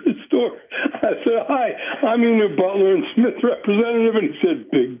walked in the store, I said, "Hi, I'm your Butler and Smith representative," and he said,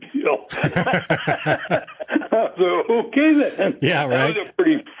 "Big deal." I said, "Okay then." Yeah, right. That was a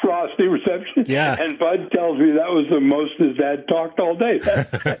pretty frosty reception. Yeah. And Bud tells me that was the most his dad talked all day.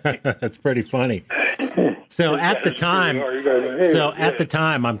 That's pretty funny. So at the time,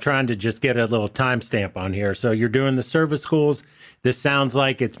 I'm trying to just get a little timestamp on here. So you're doing the service schools. This sounds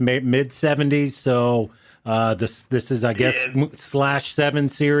like it's mid 70s. So this is, I guess, /7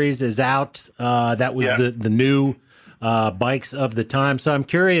 series is out. That was the new bikes of the time. So I'm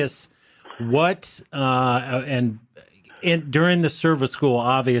curious what during the service school,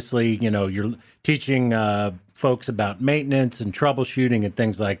 obviously, you're teaching folks about maintenance and troubleshooting and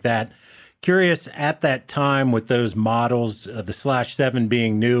things like that. Curious at that time with those models, the /7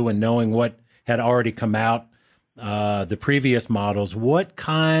 being new and knowing what had already come out, the previous models, what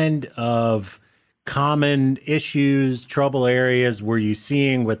kind of common issues, trouble areas were you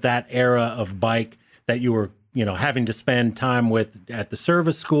seeing with that era of bike that you were, having to spend time with at the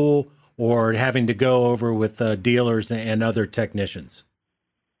service school or having to go over with dealers and other technicians?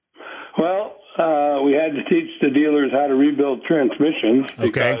 Well, we had to teach the dealers how to rebuild transmissions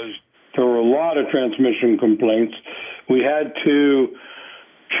because there were a lot of transmission complaints. We had to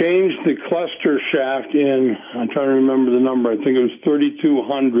change the cluster shaft in, I'm trying to remember the number, I think it was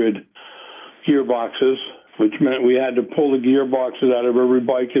 3,200 gearboxes, which meant we had to pull the gearboxes out of every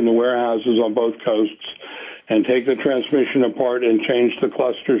bike in the warehouses on both coasts and take the transmission apart and change the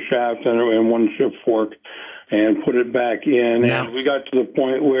cluster shaft and one shift fork and put it back in. Yeah. And we got to the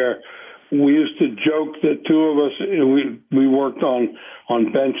point where we used to joke that two of us, we worked on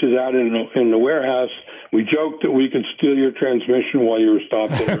benches out in the warehouse. We joked that we could steal your transmission while you were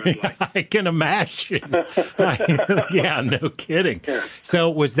stopped at the red light. I can imagine. Yeah, no kidding. Yeah. So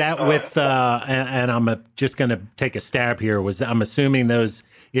was that with, and I'm just going to take a stab here, I'm assuming those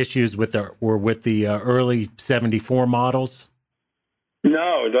issues were with the early 74 models?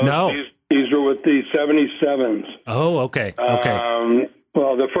 No. These were with the 77s. Oh, okay.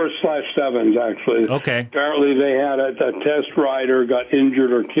 Well, the first /7s, actually. Okay. Apparently they had a test rider got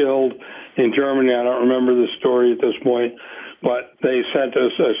injured or killed in Germany. I don't remember the story at this point, but they sent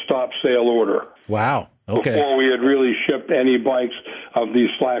us a stop sale order. Wow. Okay. Before we had really shipped any bikes of these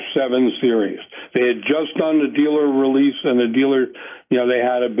 /7 series. They had just done the dealer release, and the dealer, they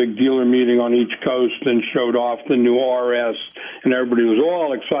had a big dealer meeting on each coast and showed off the new RS, and everybody was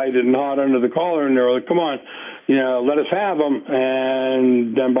all excited and hot under the collar, and they were like, "Come on, let us have them."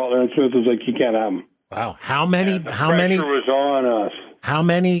 And then Butler and Smith was like, "You can't have them." Wow. How many pressure was on us. How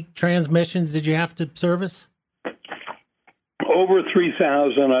many transmissions did you have to service? Over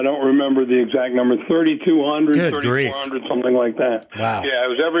 3,000. I don't remember the exact number. 3,200, 3,400, something like that. Wow. Yeah, it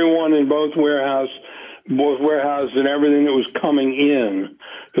was everyone in both warehouses and everything that was coming in,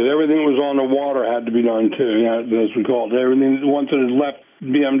 because everything that was on the water had to be done too. As we call it, everything once it had left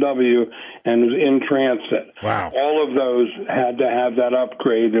BMW and was in transit. Wow. All of those had to have that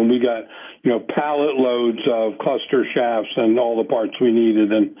upgrade, and we got pallet loads of cluster shafts and all the parts we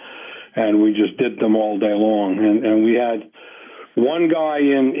needed, and we just did them all day long. And we had one guy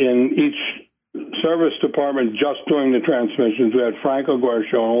in each service department just doing the transmissions. We had Franco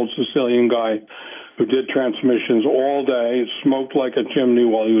Guercio, an old Sicilian guy who did transmissions all day, smoked like a chimney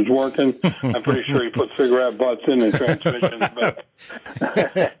while he was working. I'm pretty sure he put cigarette butts in the transmissions. But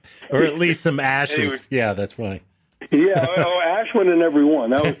or at least some ashes. Yeah, that's funny. Yeah, ash went in every one.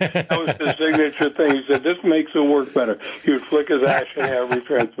 That was his signature thing. He said, "This makes it work better." He would flick his ash in every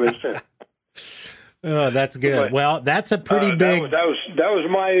transmission. Oh, that's good. But, well, that's a pretty big. That was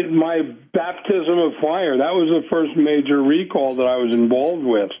my baptism of fire. That was the first major recall that I was involved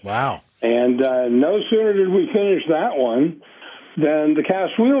with. Wow. And no sooner did we finish that one than the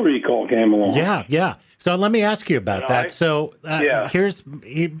cast wheel recall came along. Yeah. So let me ask you about that. So here's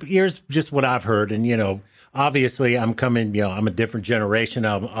just what I've heard, and obviously I'm I'm a different generation.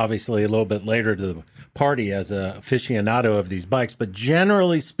 I'm obviously a little bit later to the party as a aficionado of these bikes, but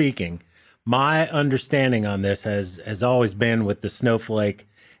generally speaking, my understanding on this has always been with the Snowflake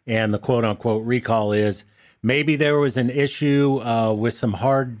and the quote unquote recall is maybe there was an issue with some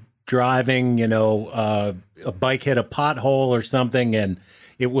hard driving, a bike hit a pothole or something, and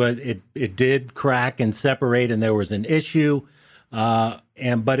it did crack and separate, and there was an issue,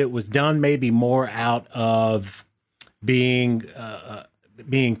 but it was done maybe more out of being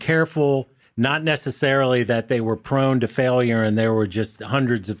careful, not necessarily that they were prone to failure and there were just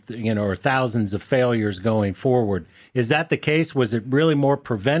hundreds of or thousands of failures going forward. Is that the case? Was it really more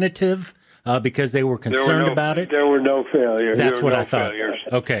preventative? Because they were concerned about it? There were no failures. That's what I thought. Failures.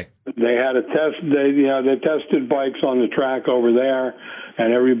 Okay. They had a test. They tested bikes on the track over there,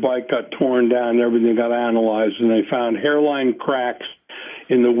 and every bike got torn down. And everything got analyzed, and they found hairline cracks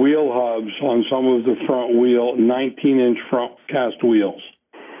in the wheel hubs on some of the front wheel, 19-inch front cast wheels.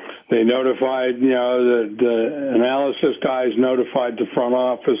 They notified, the analysis guys notified the front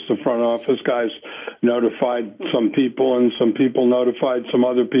office. The front office guys notified some people, and some people notified some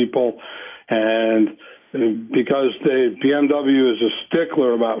other people. And because BMW is a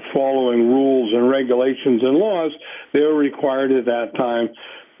stickler about following rules and regulations and laws, they were required at that time.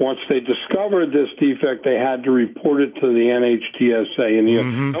 Once they discovered this defect, they had to report it to the NHTSA.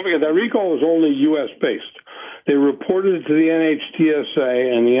 And don't forget, that recall was only U.S.-based. They reported it to the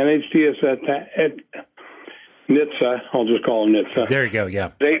NHTSA, and the NHTSA at NHTSA, I'll just call it NHTSA. There you go,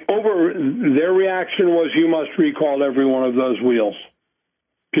 yeah. Their reaction was, you must recall every one of those wheels,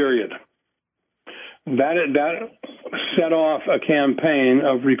 period. That set off a campaign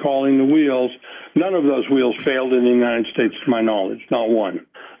of recalling the wheels. None of those wheels failed in the United States, to my knowledge, not one.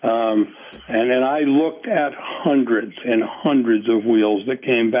 And then I looked at hundreds and hundreds of wheels that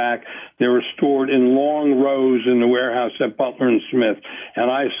came back. They were stored in long rows in the warehouse at Butler and Smith. And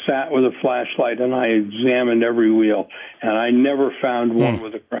I sat with a flashlight and I examined every wheel. And I never found one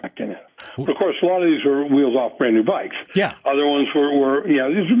with a crack in it. Of course, a lot of these were wheels off brand new bikes. Yeah. Other ones were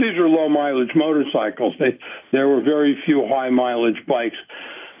these were low mileage motorcycles. There were very few high mileage bikes.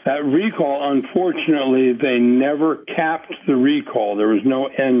 That recall, unfortunately, they never capped the recall. There was no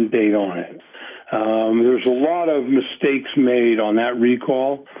end date on it. There's a lot of mistakes made on that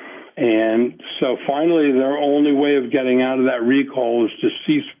recall. And so finally, their only way of getting out of that recall was to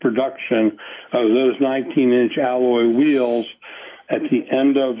cease production of those 19-inch alloy wheels at the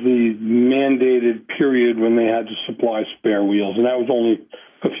end of the mandated period when they had to supply spare wheels. And that was only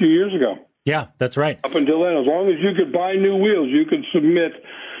a few years ago. Yeah, that's right. Up until then, as long as you could buy new wheels, you could submit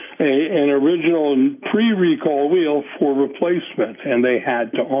an original pre-recall wheel for replacement, and they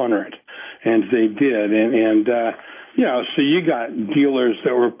had to honor it, and they did. And so you got dealers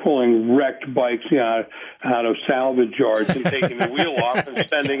that were pulling wrecked bikes out of salvage yards and taking the wheel off and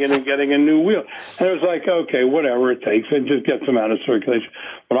sending it and getting a new wheel. And it was like, okay, whatever it takes, and just get them out of circulation.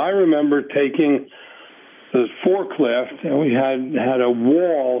 But I remember taking the forklift, and we had a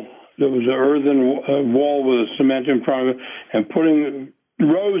wall. There was an earthen wall with a cement in front of it, and putting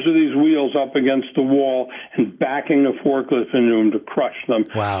rows of these wheels up against the wall and backing the forklift into them to crush them.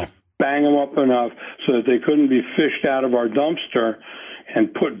 Wow. Bang them up enough so that they couldn't be fished out of our dumpster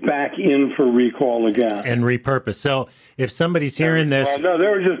and put back in for recall again. And repurpose. So if somebody's hearing this... Well, no, they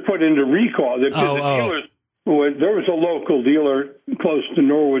were just put into recall. The dealers, there was a local dealer close to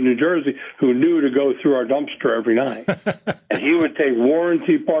Norwood, New Jersey, who knew to go through our dumpster every night. And he would take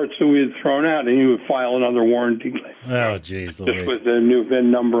warranty parts that we had thrown out, and he would file another warranty claim. Oh, geez. Just with the new VIN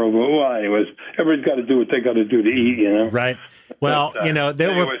number of, anyways, everybody's got to do what they got to do to eat, Right. Well,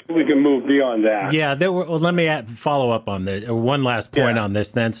 we can move beyond that. Yeah, let me follow up on this, one last point on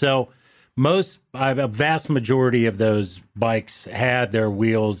this then. So a vast majority of those bikes had their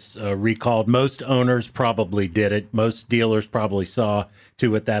wheels recalled. Most owners probably did it. Most dealers probably saw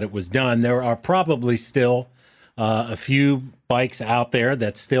to it that it was done. There are probably still a few bikes out there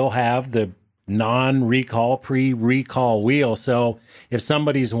that still have the non-recall, pre-recall wheel. So if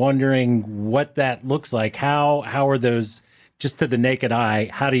somebody's wondering what that looks like, how are those, just to the naked eye,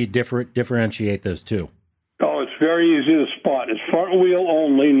 how do you differentiate those two? Oh, it's very easy to spot. It's front wheel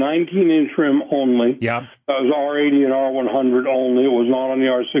only, 19-inch rim only. Yeah. That was R80 and R100 only. It was not on the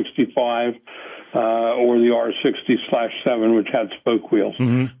R65 or the R60/7, which had spoke wheels.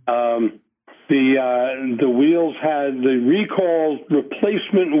 Mm-hmm. The wheels had the recall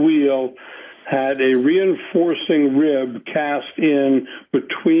replacement wheel had a reinforcing rib cast in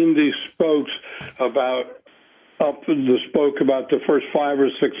between the spokes about the first 5 or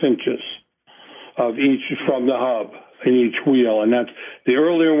 6 inches of each from the hub in each wheel. And that's the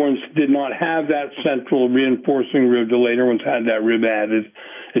earlier ones did not have that central reinforcing rib. The later ones had that rib added.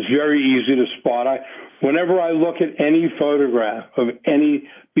 It's very easy to spot. Whenever I look at any photograph of any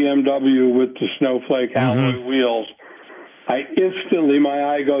BMW with the snowflake alloy wheels, my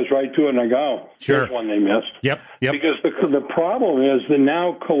eye goes right to it and I go, sure, here's one they missed. Yep. Because the problem is that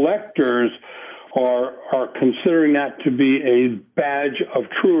now collectors are considering that to be a badge of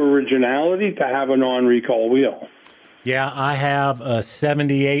true originality to have a non-recall wheel. Yeah, I have a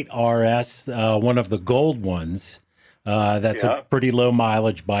 78 RS, one of the gold ones. That's a pretty low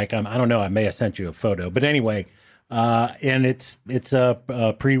mileage bike. I don't know. I may have sent you a photo, but anyway, and it's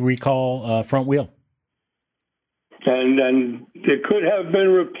a pre-recall front wheel. And it could have been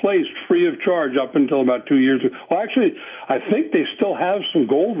replaced free of charge up until about 2 years ago. Well, actually, I think they still have some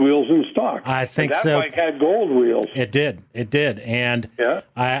gold wheels in stock. I think that so. bike had gold wheels. It did. And yeah.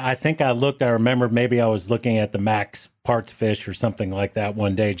 I think I remember maybe I was looking at the Max Parts Fish or something like that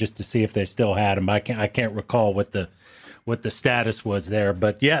one day just to see if they still had them. I can't recall what the status was there.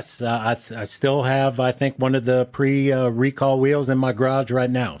 But yes, I still have, I think, one of the pre-recall wheels in my garage right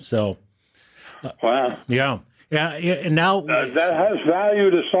now. So, wow. Yeah. Yeah, and now that has value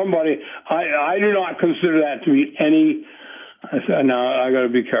to somebody. I do not consider that to be any. Now I got to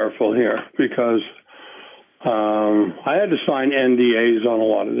be careful here because I had to sign NDAs on a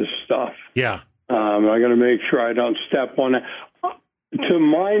lot of this stuff. Yeah, I got to make sure I don't step on it. To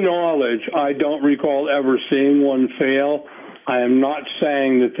my knowledge, I don't recall ever seeing one fail. I am not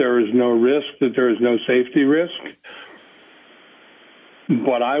saying that there is no risk, that there is no safety risk.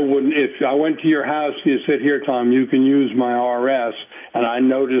 But I wouldn't, if I went to your house and you said, here, Tom, you can use my RS, and I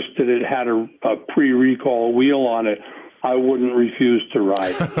noticed that it had a pre-recall wheel on it, I wouldn't refuse to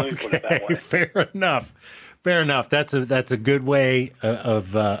ride it. Let me put it that way. Fair enough. Fair enough. That's a good way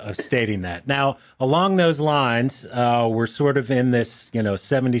of stating that. Now, along those lines, we're sort of in this,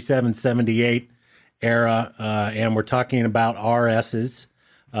 77, 78 era, and we're talking about RSs.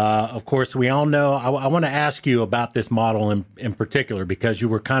 Of course, we all know, I want to ask you about this model in particular, because you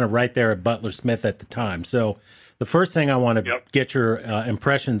were kind of right there at Butler Smith at the time. So the first thing I want to get your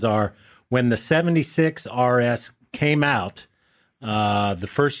impressions are, when the 76 RS came out, the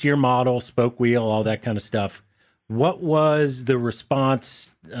first year model, spoke wheel, all that kind of stuff, what was the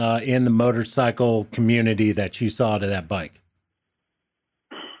response in the motorcycle community that you saw to that bike?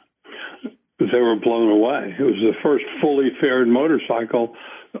 They were blown away. It was the first fully faired motorcycle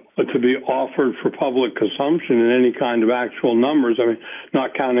to be offered for public consumption in any kind of actual numbers. I mean,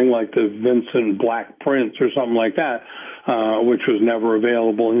 not counting like the Vincent Black Prince or something like that, which was never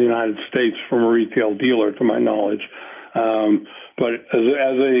available in the United States from a retail dealer, to my knowledge. But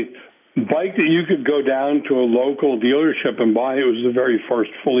as a bike that you could go down to a local dealership and buy, it was the very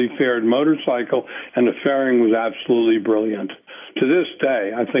first fully faired motorcycle, and the fairing was absolutely brilliant. To this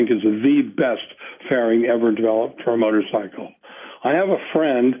day, I think it's the best fairing ever developed for a motorcycle. I have a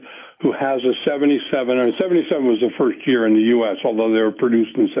friend who has a 77, and 77 was the first year in the U.S., although they were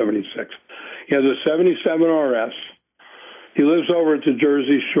produced in 76. He has a 77 RS. He lives over at the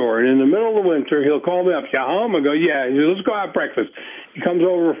Jersey Shore, and in the middle of the winter, he'll call me up. Yeah, home? I go, yeah. He goes, let's go have breakfast. He comes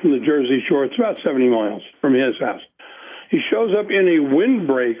over from the Jersey Shore. It's about 70 miles from his house. He shows up in a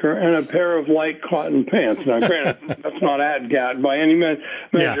windbreaker and a pair of light cotton pants. Now, granted, that's not ADGAT by any measure.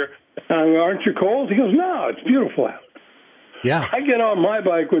 Yeah. And I go, aren't you cold? He goes, no, it's beautiful out. Yeah. I get on my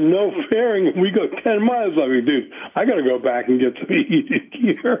bike with no fairing, and we go 10 miles. I mean, dude, I got to go back and get some heated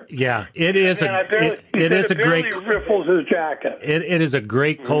gear. Yeah, it is it is a great ripples his jacket. It is a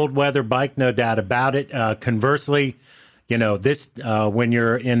great cold weather bike, no doubt about it. Conversely, this when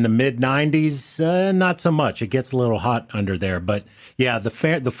you're in the mid 90s, not so much. It gets a little hot under there, but yeah, the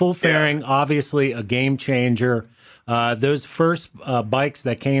full fairing, obviously a game changer. Those first bikes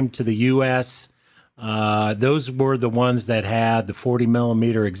that came to the U.S., those were the ones that had the 40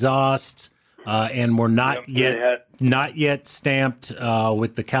 millimeter exhausts, and were not yet stamped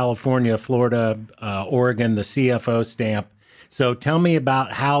with the California, Florida, Oregon, the CFO stamp. So tell me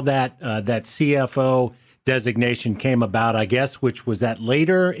about how that CFO designation came about, I guess, which was that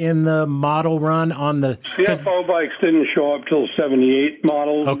later in the model run on the CFO bikes didn't show up till 78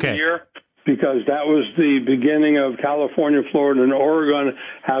 model year. Because that was the beginning of California, Florida, and Oregon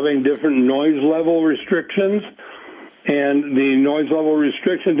having different noise level restrictions. And the noise level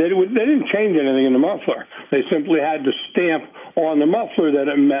restrictions, they didn't change anything in the muffler. They simply had to stamp on the muffler that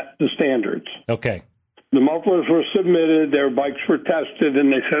it met the standards. Okay. The mufflers were submitted, their bikes were tested,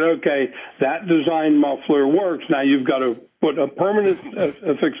 and they said, okay, that design muffler works. Now you've got to put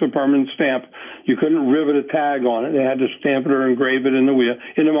affix a permanent stamp. You couldn't rivet a tag on it. They had to stamp it or engrave it in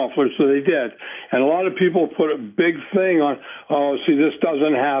the muffler, so they did. And a lot of people put a big thing on, oh, see, this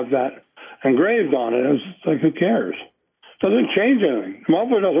doesn't have that engraved on it. It's like, who cares? It doesn't change anything. The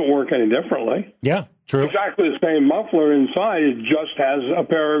muffler doesn't work any differently. Yeah, true. Exactly the same muffler inside. It just has a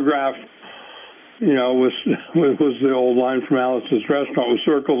paragraph. Was the old line from Alice's Restaurant with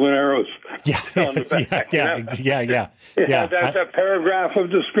circles and arrows. Yeah, on the back, yeah. That's a paragraph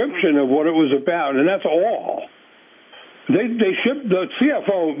of description of what it was about, and that's all. They shipped the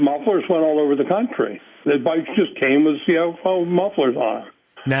CFO mufflers, went all over the country. The bikes just came with CFO mufflers on them.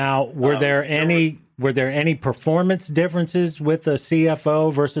 Now, were there any performance differences with a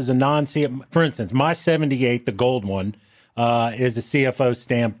CFO versus a non-CFO? For instance, my 78, the gold one, is a CFO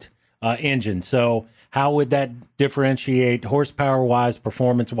stamped engine. So how would that differentiate horsepower-wise,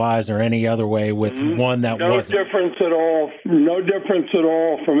 performance-wise, or any other way with one that wasn't? No difference at all. No difference at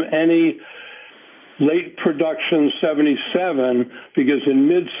all from any late production 77, because in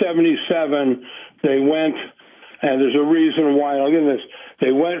mid 77 they went, and there's a reason why. I'll give this.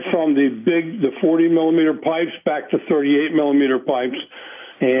 They went from the 40 millimeter pipes back to 38 millimeter pipes,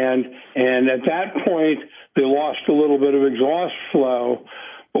 and at that point they lost a little bit of exhaust flow.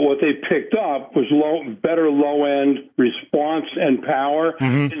 But what they picked up was better low-end response and power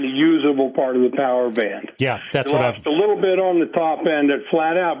in the usable part of the power band. Yeah, that's they what lost a little bit on the top end at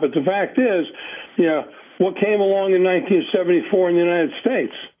flat out. But the fact is, what came along in 1974 in the United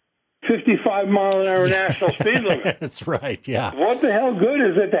States? 55-mile-an-hour national speed limit. That's right, yeah. What the hell good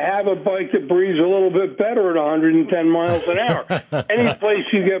is it to have a bike that breathes a little bit better at 110 miles an hour? Any place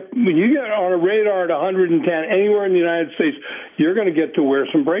you get on a radar at 110, anywhere in the United States, you're going to get to wear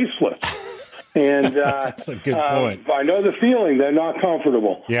some bracelets. And that's a good point. I know the feeling. They're not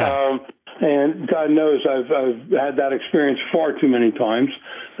comfortable. Yeah. And God knows I've had that experience far too many times.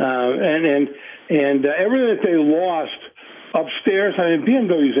 And everything that they lost upstairs, I mean,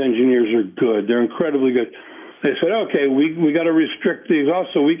 BMW's engineers are good. They're incredibly good. They said, okay, we got to restrict the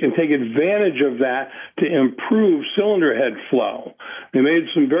exhaust so we can take advantage of that to improve cylinder head flow. They made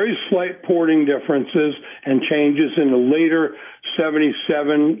some very slight porting differences and changes in the later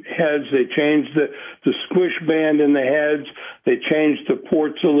 77 heads. They changed the squish band in the heads. They changed the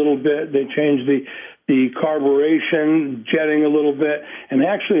ports a little bit. They changed the carburation jetting a little bit, and they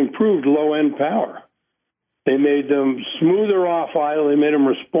actually improved low-end power. They made them smoother off idle. They made them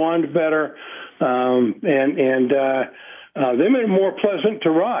respond better, and they made them more pleasant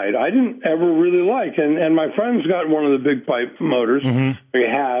to ride. I didn't ever really like, and my friends got one of the big pipe motors. We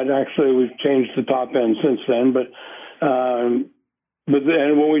had actually. We've changed the top end since then, but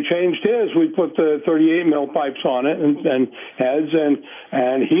then when we changed his, we put the 38 mil pipes on it and heads,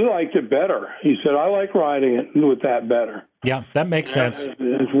 and he liked it better. He said, "I like riding it with that better." Yeah, that makes sense.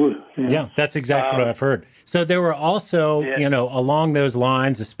 Yeah, that's exactly what I've heard. So there were also, along those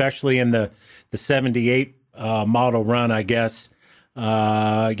lines, especially in the 78 model run, I guess, they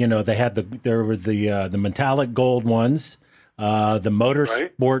had there were the metallic gold ones. The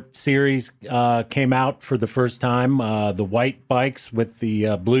Motorsport series came out for the first time. The white bikes with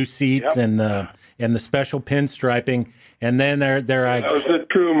the blue seats and the special pinstriping. And then that was the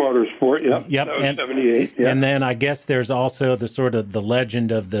true Motorsport. Yep. That was 78. Yep. And then I guess there's also the sort of the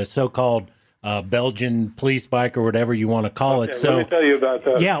legend of the so-called Belgian police bike or whatever you want to call it. So let me tell you about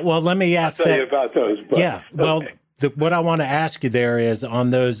those. Yeah. Well, let me ask I'll tell you about those. But, yeah. Well, what I want to ask you there is on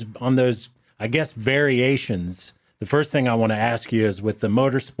those, I guess, variations. The first thing I want to ask you is with the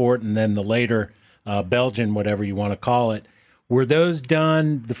Motorsport and then the later Belgian, whatever you want to call it. Were those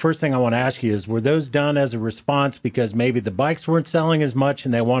done, the first thing I want to ask you is, were those done as a response because maybe the bikes weren't selling as much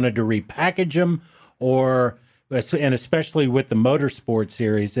and they wanted to repackage them, and especially with the Motorsport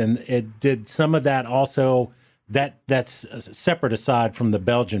series, and it did some of that also, that's separate aside from the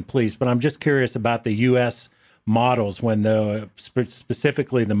Belgian police, but I'm just curious about the U.S. models when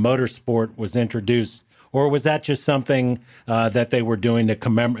specifically the Motorsport was introduced. Or was that just something that they were doing to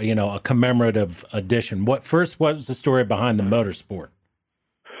commemorate, a commemorative edition? What was the story behind the Motorsport?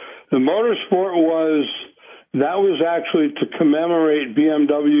 The Motorsport was actually to commemorate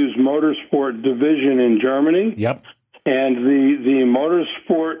BMW's Motorsport division in Germany. Yep. And the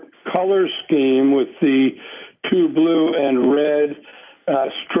Motorsport color scheme with the two blue and red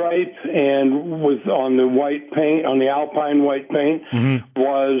stripe and on the white paint, on the Alpine white paint,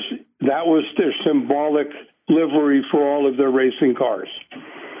 that was their symbolic livery for all of their racing cars.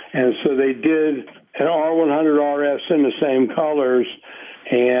 And so they did an R100 RS in the same colors,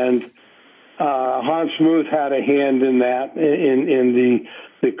 and Hans Muth had a hand in that, in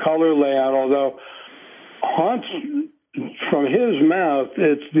the color layout, although Hans, from his mouth,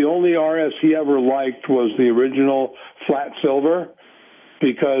 it's the only RS he ever liked was the original flat silver,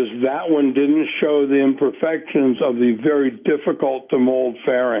 because that one didn't show the imperfections of the very difficult to mold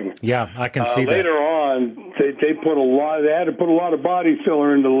fairing. Yeah, I can see that. Later on, they had to put a lot of body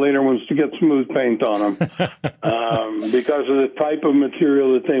filler into the later ones to get smooth paint on them because of the type of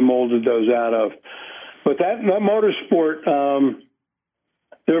material that they molded those out of. But that Motorsport,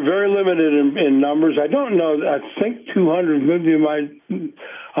 they're very limited in numbers. I don't know. I think 200. Maybe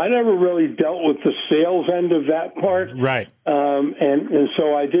I never really dealt with the sales end of that part. Right. And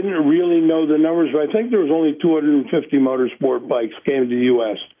so I didn't really know the numbers, but I think there was only 250 Motorsport bikes came to the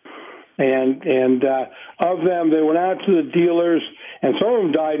U.S. And of them, they went out to the dealers, and some of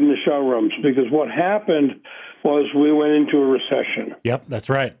them died in the showrooms because what happened was we went into a recession. Yep, that's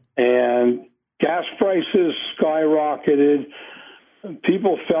right. prices skyrocketed.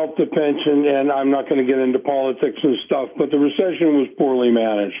 People felt the pinch, and I'm not going to get into politics and stuff, but the recession was poorly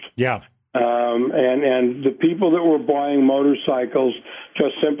managed. Yeah. And the people that were buying motorcycles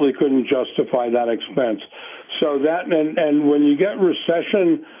just simply couldn't justify that expense. So that, and when you get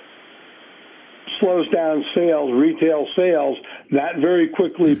recession slows down sales, retail sales, that very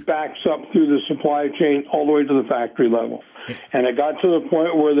quickly backs up through the supply chain all the way to the factory level. And it got to the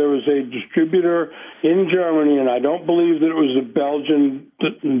point where there was a distributor in Germany, and I don't believe that it was a Belgian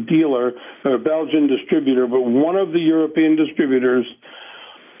dealer or a Belgian distributor, but one of the European distributors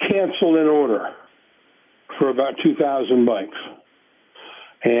canceled an order for about 2,000 bikes.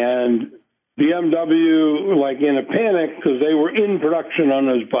 And BMW, like in a panic, because they were in production on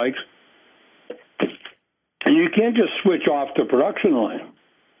those bikes, and you can't just switch off the production line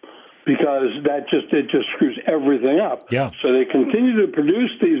because it just screws everything up. Yeah. So they continue to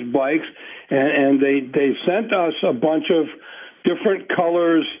produce these bikes, and they sent us a bunch of different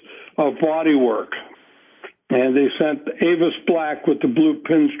colors of bodywork. And they sent the Avis Black with the blue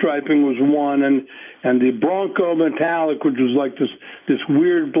pinstriping was one, and the Bronco Metallic, which was like this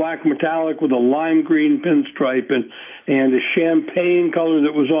weird black metallic with a lime green pinstripe, and the champagne color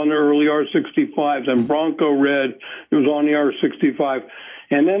that was on the early R65s, and Bronco Red that was on the R65.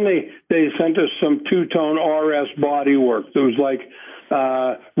 And then they sent us some two-tone RS bodywork that was like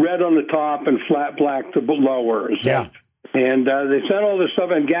red on the top and flat black to lower. Yeah. And they sent all this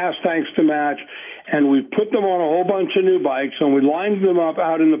stuff and gas tanks to match, and we put them on a whole bunch of new bikes, and we lined them up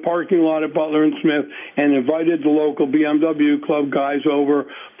out in the parking lot at Butler and Smith and invited the local BMW club guys over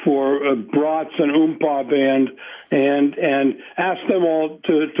for brats and Oompa band and asked them all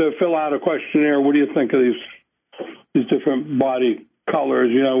to fill out a questionnaire. What do you think of these different body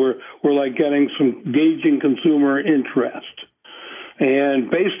colors? You know, we're like getting some gauging consumer interest. And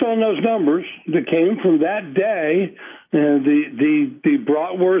based on those numbers that came from that day, the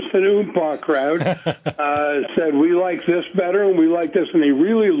bratwurst and Oompa crowd said, we like this better and we like this. And they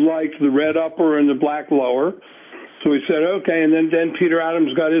really liked the red upper and the black lower. So we said, okay. And then Peter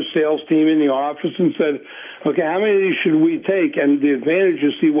Adams got his sales team in the office and said, okay, how many of these should we take? And the advantage,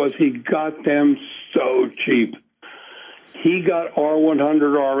 you see, was he got them so cheap. He got R100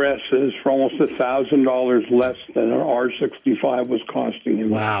 RSs for almost $1,000 less than an R65 was costing him.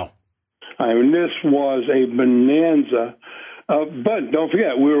 Wow. I mean, this was a bonanza. But don't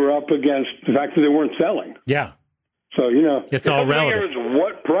forget, we were up against the fact that they weren't selling. Yeah. So, you know, it's all relative.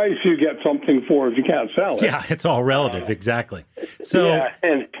 What price you get something for if you can't sell it. Yeah, it's all relative. Exactly. So, yeah,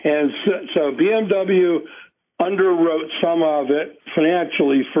 so BMW underwrote some of it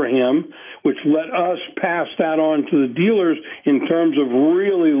financially for him, which let us pass that on to the dealers in terms of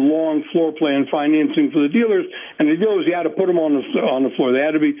really long floor plan financing for the dealers. And the dealers, you had to put them on the floor. They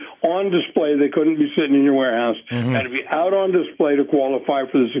had to be on display. They couldn't be sitting in your warehouse. Mm-hmm. They had to be out on display to qualify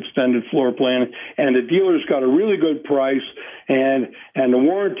for this extended floor plan. And the dealers got a really good price. And the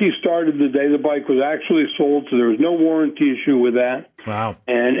warranty started the day the bike was actually sold, so there was no warranty issue with that. Wow.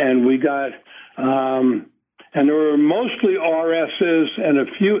 And we got... and there were mostly RSs and a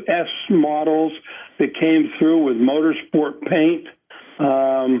few S models that came through with motorsport paint.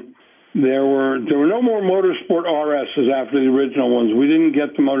 There were no more motorsport RSs after the original ones. We didn't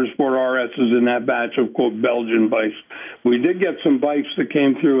get the motorsport RSs in that batch of, quote, Belgian bikes. We did get some bikes that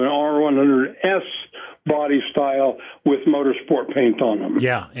came through an R100S body style with motorsport paint on them.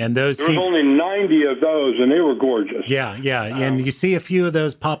 Yeah, and those there was only 90 of those, and they were gorgeous. Yeah, and you see a few of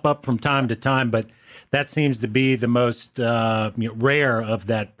those pop up from time to time, but that seems to be the most rare of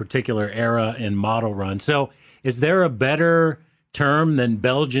that particular era and model run. So is there a better term than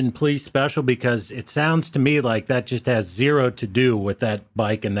Belgian Police Special? Because it sounds to me like that just has zero to do with that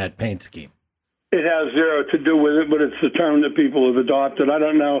bike and that paint scheme. It has zero to do with it, but it's the term that people have adopted. I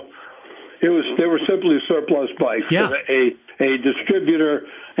don't know. They were simply surplus bikes. Yeah. A distributor,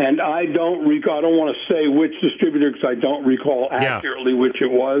 and I don't want to say which distributor because I don't recall accurately which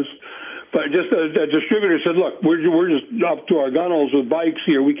it was. But just a distributor said, look, we're just up to our gunnels with bikes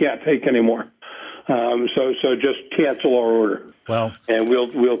here. We can't take any more. So just cancel our order. Well, and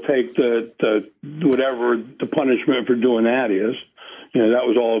we'll take the whatever the punishment for doing that is. You know, that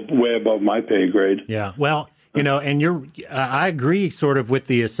was all way above my pay grade. Yeah. Well, you know, and I agree sort of with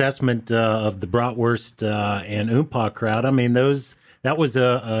the assessment of the bratwurst and Oompa crowd. I mean, that was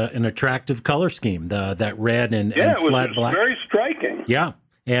an attractive color scheme, that red and flat black. Very striking. Yeah.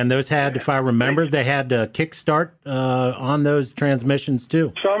 And those had, if I remember, they had kickstart on those transmissions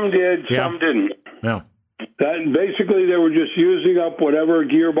too. Some did, some didn't. No. That basically they were just using up whatever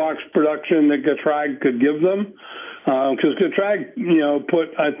gearbox production that Getrag could give them. Because Getrag,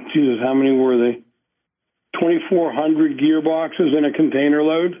 put, Jesus, how many were they? 2,400 gearboxes in a container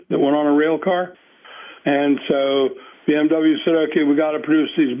load that went on a rail car. And so BMW said, okay, we got to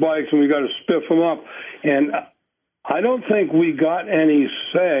produce these bikes and we got to spiff them up. And I don't think we got any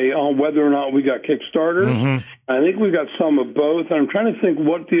say on whether or not we got Kickstarters. Mm-hmm. I think we got some of both. And I'm trying to think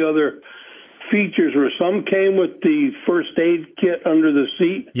what the other features were. Some came with the first aid kit under the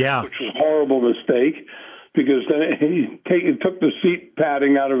seat, which was a horrible mistake because then it took the seat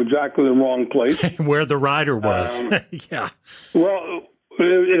padding out of exactly the wrong place. Where the rider was. Yeah. Well,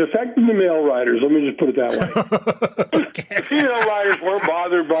 it affected the male riders. Let me just put it that way. Okay. The female riders weren't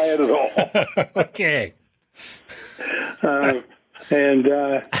bothered by it at all. Okay. But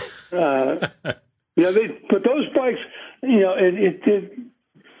those bikes, it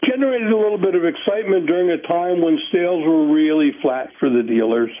generated a little bit of excitement during a time when sales were really flat for the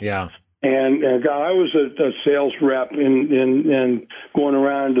dealers. Yeah. And I was a sales rep and going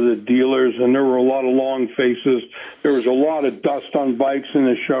around to the dealers, and there were a lot of long faces. There was a lot of dust on bikes in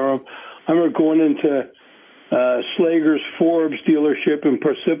the showroom. I remember going into Slager's Forbes dealership in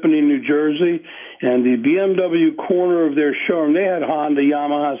Parsippany, New Jersey, and the BMW corner of their showroom, they had Honda,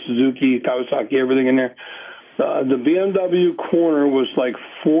 Yamaha, Suzuki, Kawasaki, everything in there. The BMW corner was like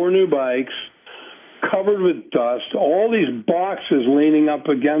 4 new bikes, covered with dust, all these boxes leaning up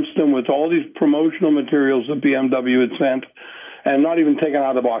against them with all these promotional materials that BMW had sent, and not even taken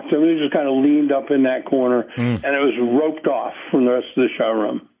out of the box. Everything just kind of leaned up in that corner, and it was roped off from the rest of the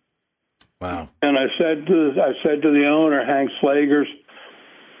showroom. Wow. And I said to the owner, Hank Slagers,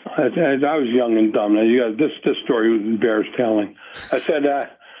 I was young and dumb. Now, this story bears telling. I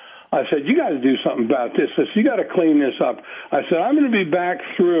said, you got to do something about this. I said, you got to clean this up. I said, I'm going to be back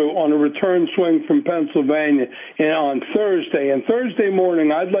through on a return swing from Pennsylvania on Thursday. And Thursday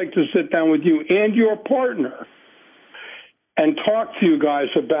morning, I'd like to sit down with you and your partner and talk to you guys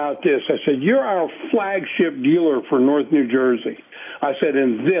about this. I said, you're our flagship dealer for North New Jersey. I said,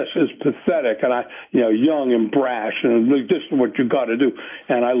 and this is pathetic. And young and brash, and this is what you got to do.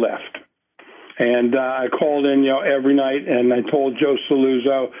 And I left. And I called in, every night, and I told Joe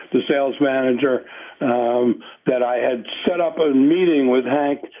Saluzzo, the sales manager, that I had set up a meeting with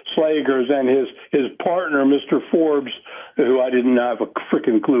Hank Slagers and his partner, Mr. Forbes, who I didn't have a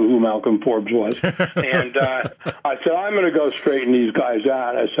freaking clue who Malcolm Forbes was. And I said, I'm going to go straighten these guys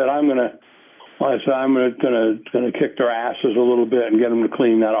out. I said, I'm going to kick their asses a little bit and get them to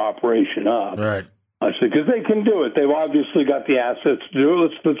clean that operation up. Right. I said, because they can do it. They've obviously got the assets to do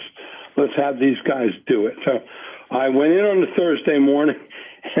it. Let's have these guys do it. So I went in on the Thursday morning,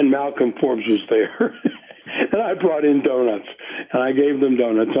 and Malcolm Forbes was there. And I brought in donuts, and I gave them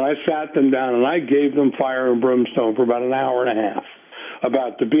donuts. And I sat them down, and I gave them fire and brimstone for about an hour and a half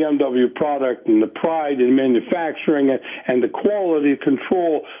about the BMW product and the pride in manufacturing and the quality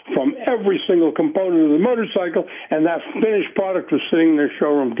control from every single component of the motorcycle. And that finished product was sitting in their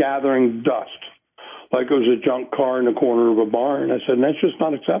showroom gathering dust like it was a junk car in the corner of a barn. I said, that's just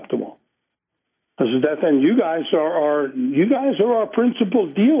not acceptable. I said, and you guys are our principal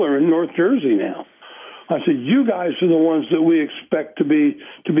dealer in North Jersey now. I said, you guys are the ones that we expect to be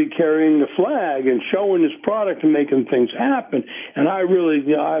carrying the flag and showing this product and making things happen. And I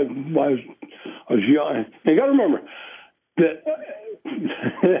really, I was young. You got to remember that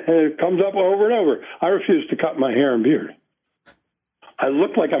it comes up over and over. I refuse to cut my hair and beard. I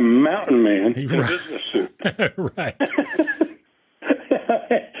look like a mountain man in a business suit. Right.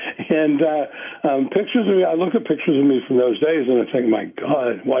 And pictures of me, I look at pictures of me from those days and I think, my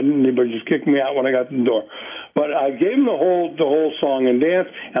God, why didn't anybody just kick me out when I got to the door? But I gave him the whole song and dance,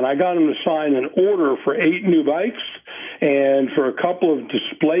 and I got him to sign an order for 8 new bikes and for a couple of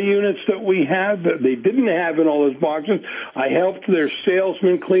display units that we had that they didn't have in all those boxes. I helped their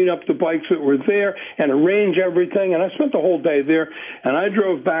salesmen clean up the bikes that were there and arrange everything, and I spent the whole day there. And I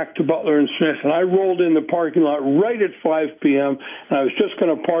drove back to Butler and Smith, and I rolled in the parking lot right at 5 p.m., and I was just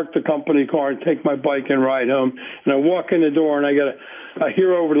going to park the company car and take my bike and ride home. And I walk in the door, and I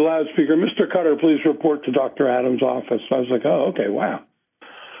hear over the loudspeaker, Mr. Cutter, please report to Dr. Adams' office. So I was like, oh, okay, wow.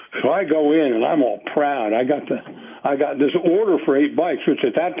 So I go in, and I'm all proud. I got this order for 8 bikes, which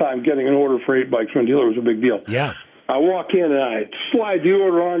at that time, getting an order for 8 bikes from a dealer was a big deal. Yeah. I walk in, and I slide the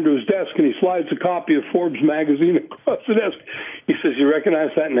order onto his desk, and he slides a copy of Forbes magazine across the desk. He says, you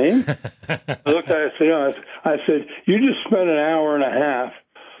recognize that name? I looked at it, I said, you just spent an hour and a half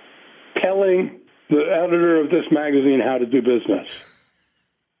telling the editor of this magazine how to do business.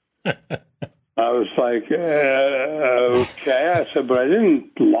 I was like, okay. I said, but I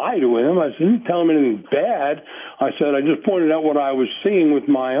didn't lie to him. I didn't tell him anything bad. I said, I just pointed out what I was seeing with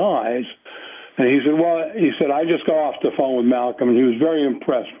my eyes. And he said, I just got off the phone with Malcolm, and he was very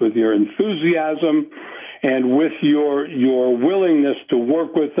impressed with your enthusiasm and with your willingness to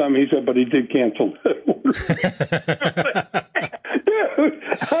work with them, he said, but he did cancel that order. Dude,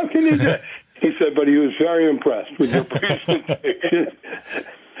 how can you do that? He said, but he was very impressed with your presentation.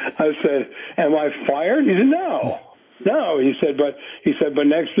 I said, am I fired? He said, no. He said, but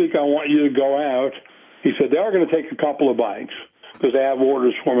next week I want you to go out. He said, they are going to take a couple of bikes because they have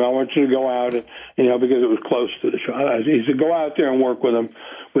orders for me. I want you to go out, and, because it was close to the shop. He said, go out there and work with him,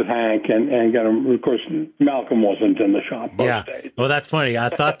 with Hank, and get him. Of course, Malcolm wasn't in the shop. Yeah. Well, that's funny. I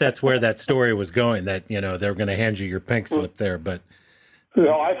thought that's where that story was going, that, they were going to hand you your pink slip there, but.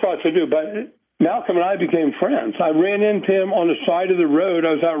 No, I thought so too, but Malcolm and I became friends. I ran into him on the side of the road.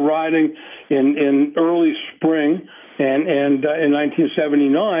 I was out riding in early spring and in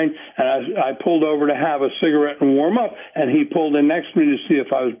 1979, and I pulled over to have a cigarette and warm up, and he pulled in next to me to see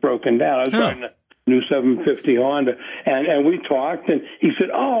if I was broken down. I was riding a new 750 Honda, and we talked, and he said,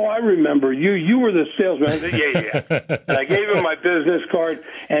 oh, I remember you. You were the salesman. I said, yeah. And I gave him my business card,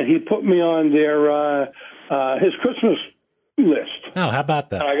 and he put me on his Christmas list. Oh, how about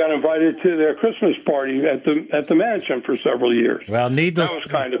that? And I got invited to their Christmas party at the mansion for several years. Well, that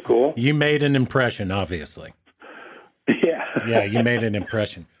was kind of cool. You made an impression, obviously. Yeah. Yeah, you made an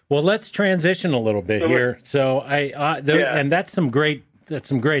impression. Well, let's transition a little bit here. So and that's some great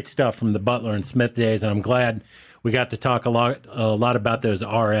stuff from the Butler and Smith days, and I'm glad we got to talk a lot about those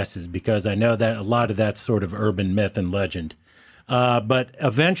RSs, because I know that a lot of that's sort of urban myth and legend. But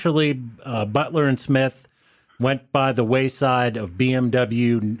eventually, Butler and Smith went by the wayside of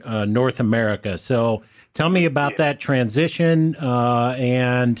BMW North America. So tell me about that transition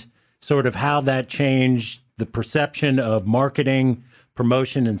and sort of how that changed the perception of marketing,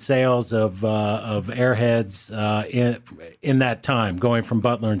 promotion, and sales of Airheads in that time, going from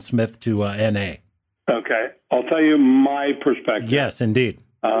Butler and Smith to NA. Okay. I'll tell you my perspective. Yes, indeed.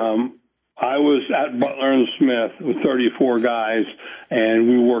 I was at Butler and Smith with 34 guys, and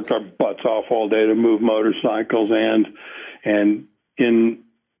we worked our butts off all day to move motorcycles. And in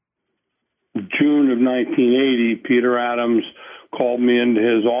June of 1980, Peter Adams called me into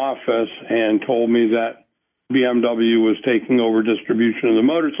his office and told me that BMW was taking over distribution of the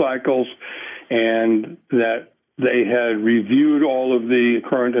motorcycles, and that they had reviewed all of the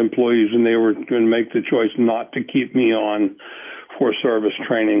current employees, and they were going to make the choice not to keep me on for service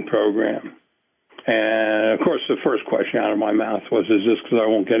training program. And of course, the first question out of my mouth was, is this because I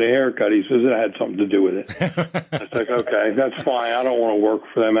won't get a haircut? He says, it had something to do with it. I was like, okay, that's fine. I don't want to work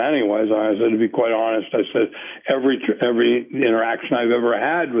for them anyways. I said, to be quite honest, I said, every interaction I've ever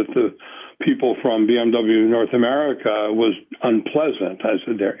had with the people from BMW North America was unpleasant. I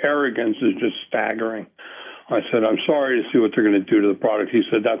said, their arrogance is just staggering. I said, I'm sorry to see what they're going to do to the product. He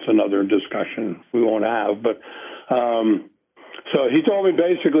said, that's another discussion we won't have. But so he told me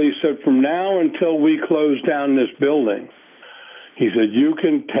basically, he said, from now until we close down this building, he said, you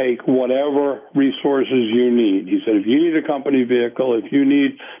can take whatever resources you need. He said, if you need a company vehicle, if you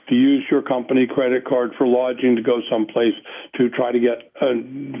need to use your company credit card for lodging to go someplace to try to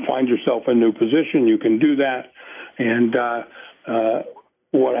find yourself a new position, you can do that. And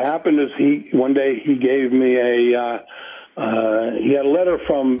what happened is one day he gave me he had a letter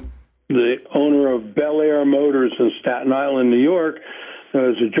from the owner of Bel Air Motors in Staten Island, New York. There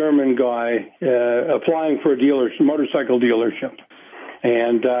was a German guy applying for a motorcycle dealership.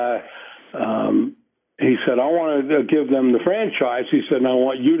 And he said, I want to give them the franchise. He said, and I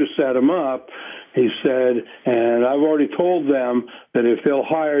want you to set them up. He said, and I've already told them that if they'll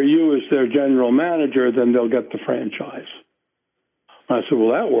hire you as their general manager, then they'll get the franchise. I said,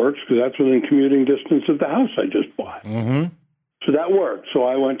 well, that works, because that's within commuting distance of the house I just bought. Mm-hmm. So that worked. So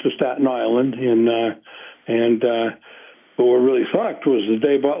I went to Staten Island, but what really sucked was the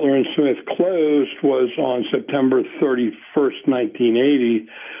day Butler and Smith closed was on September 31st, 1980.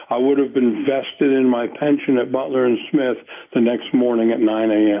 I would have been vested in my pension at Butler and Smith the next morning at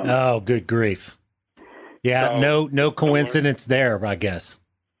 9 a.m. Oh, good grief. Yeah, so, no coincidence there, I guess.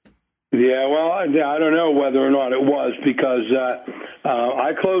 Yeah, well, I don't know whether or not it was, because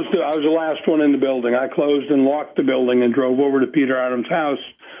I closed. I was the last one in the building. I closed and locked the building and drove over to Peter Adams' house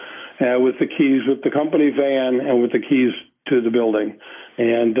with the keys, with the company van, and with the keys to the building.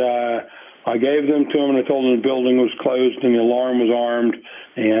 And I gave them to him, and I told him the building was closed and the alarm was armed.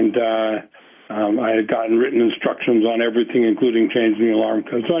 And I had gotten written instructions on everything, including changing the alarm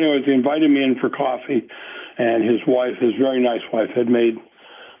code. So anyways, he invited me in for coffee, and his wife, his very nice wife, had made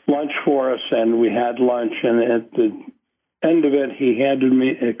lunch for us, and we had lunch, and at the end of it, he handed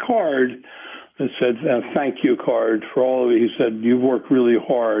me a card that said, thank you card for all of it. He said, you've worked really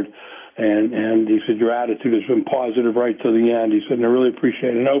hard, And he said, your attitude has been positive right to the end. He said, and I really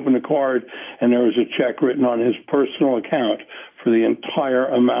appreciate it. And I opened the card, and there was a check written on his personal account for the entire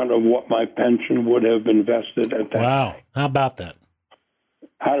amount of what my pension would have been vested at that. Wow. How about that?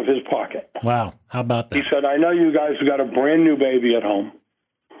 Out of his pocket. Wow. How about that? He said, I know you guys have got a brand new baby at home.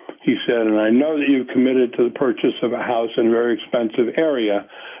 He said, and I know that you've committed to the purchase of a house in a very expensive area,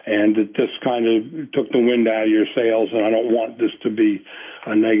 and it just kind of took the wind out of your sails, and I don't want this to be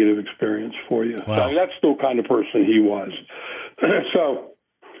a negative experience for you. Wow. So that's the kind of person he was. So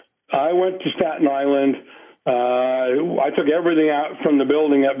I went to Staten Island. I took everything out from the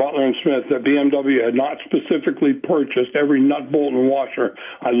building at Butler and Smith that BMW had not specifically purchased, every nut, bolt, and washer.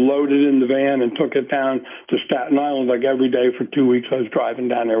 I loaded in the van and took it down to Staten Island like every day for 2 weeks. I was driving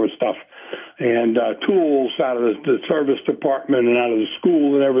down there with stuff and tools out of the service department and out of the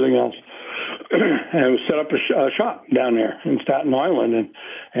school and everything else. And we set up a shop down there in Staten Island.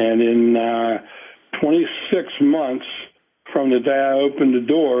 And in 26 months from the day I opened the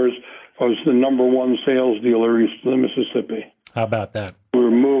doors, I was the number one sales dealer east of the Mississippi. How about that? We were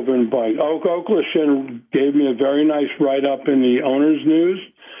moving bikes. Oaklishan gave me a very nice write-up in the Owner's News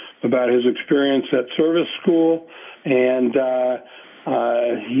about his experience at service school, and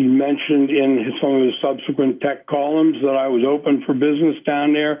he mentioned in some of his subsequent tech columns that I was open for business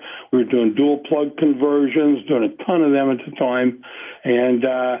down there. We were doing dual plug conversions, doing a ton of them at the time, and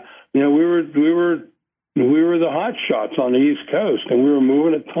we were the hot shots on the East Coast, and we were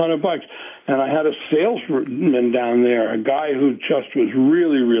moving a ton of bikes. And I had a salesman down there, a guy who just was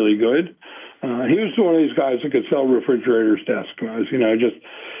really, really good. He was one of these guys that could sell refrigerators to Eskimos.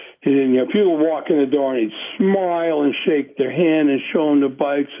 People walk in the door and he'd smile and shake their hand and show them the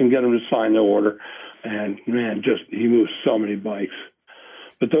bikes and get them to sign the order. And man, he moved so many bikes.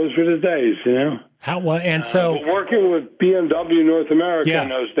 But those were the days, How well, and so working with BMW North America in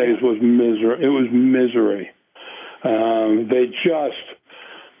those days was misery. It was misery.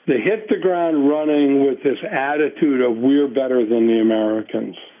 They hit the ground running with this attitude of we're better than the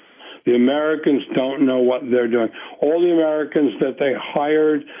Americans. The Americans don't know what they're doing. All the Americans that they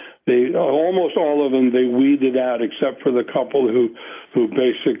hired, almost all of them, they weeded out except for the couple who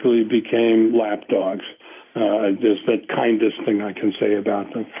basically became lapdogs. Just the kindest thing I can say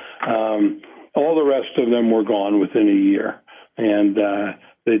about them. All the rest of them were gone within a year, and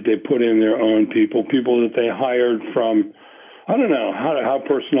they put in their own people that they hired from. I don't know how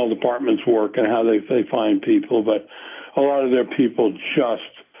personnel departments work and how they find people, but a lot of their people just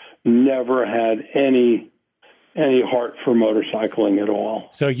never had any heart for motorcycling at all.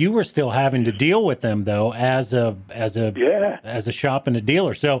 So you were still having to deal with them though, as a shop and a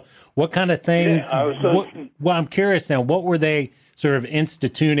dealer. So what kind of things? Well, I'm curious now. What were they sort of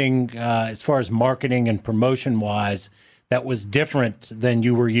instituting as far as marketing and promotion wise that was different than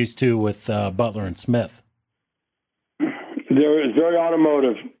you were used to with Butler and Smith? They're very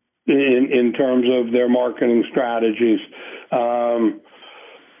automotive in terms of their marketing strategies.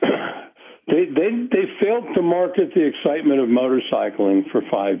 They failed to market the excitement of motorcycling for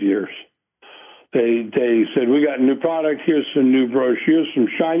 5 years. They said, we got a new product, here's some new brochures, some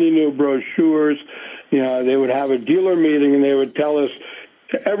shiny new brochures. They would have a dealer meeting and they would tell us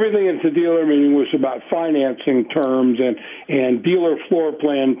everything at the dealer meeting was about financing terms and dealer floor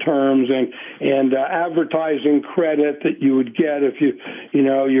plan terms and advertising credit that you would get if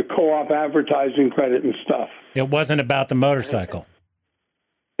your co-op advertising credit and stuff. It wasn't about the motorcycle.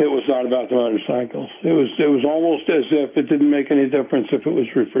 It was not about the motorcycles. It was almost as if it didn't make any difference if it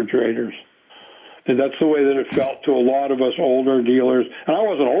was refrigerators. And that's the way that it felt to a lot of us older dealers. And I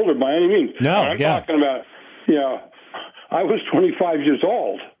wasn't older by any means. No, I'm talking about, I was 25 years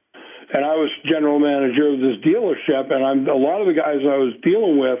old, and I was general manager of this dealership. And a lot of the guys I was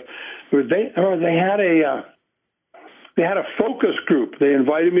dealing with, they had a focus group. They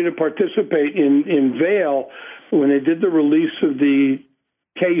invited me to participate in Vail when they did the release of the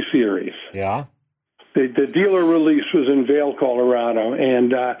K series. Yeah. The dealer release was in Vail, Colorado,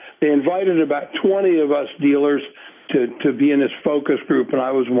 and they invited about 20 of us dealers to be in this focus group, and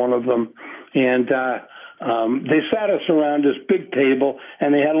I was one of them. And they sat us around this big table,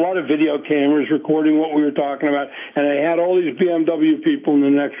 and they had a lot of video cameras recording what we were talking about, and they had all these BMW people in the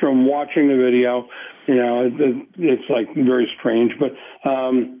next room watching the video. It's like very strange, but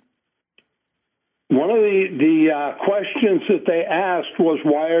one of the questions that they asked was,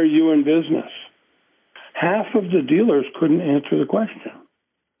 why are you in business? Half of the dealers couldn't answer the question.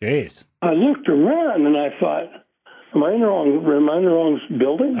 Jeez. I looked around and I thought, am I in the wrong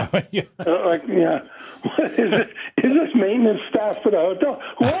building? What is this? Is this maintenance staff for the hotel?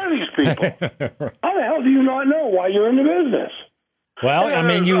 Who are these people? How the hell do you not know why you're in the business? Well, I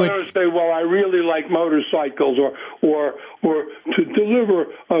mean, you would say, "Well, I really like motorcycles," or to deliver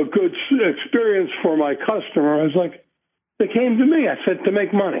a good experience for my customer. I was like, they came to me. I said to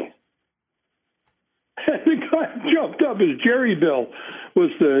make money. And the guy jumped up. As Jerry Bill was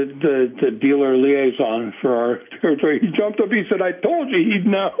the dealer liaison for our territory. He jumped up. He said, "I told you he'd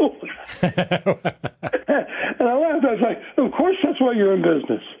know." And I laughed. I was like, "Of course, that's why you're in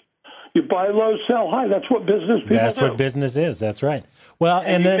business. You buy low, sell high. That's what business people do. That's what business is. That's right." Well,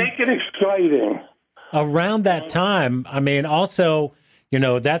 and then make it exciting. Around that time, I mean, also,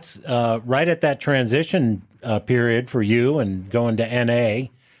 that's right at that transition period for you and going to NA.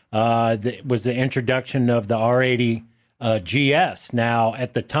 Was the introduction of the R80 GS. Now,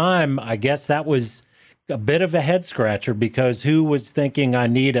 at the time, I guess that was a bit of a head scratcher, because who was thinking I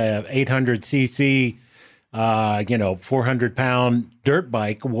need a 800cc 400-pound dirt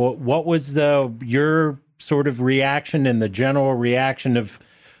bike? What was your sort of reaction and the general reaction of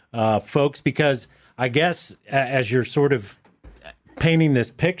folks? Because I guess as you're sort of painting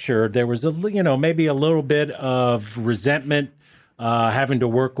this picture, there was maybe a little bit of resentment having to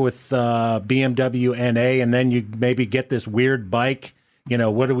work with BMW NA, and then you maybe get this weird bike.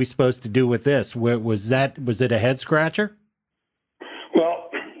 What are we supposed to do with this? Was it a head scratcher?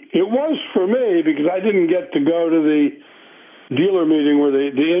 Well, it was for me, because I didn't get to go to the dealer meeting, or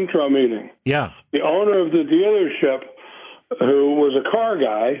the intro meeting. Yeah. The owner of the dealership, who was a car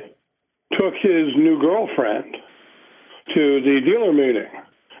guy, took his new girlfriend to the dealer meeting,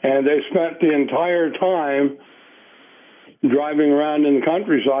 and they spent the entire time driving around in the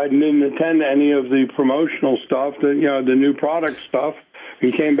countryside and didn't attend any of the promotional stuff, the new product stuff.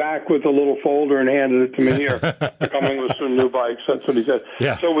 He came back with a little folder and handed it to me. Here, coming with some new bikes. That's what he said.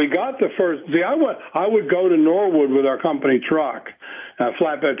 Yeah. So we got the first. See, I would go to Norwood with our company truck,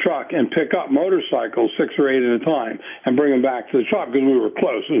 flatbed truck, and pick up motorcycles 6 or 8 at a time and bring them back to the shop, because we were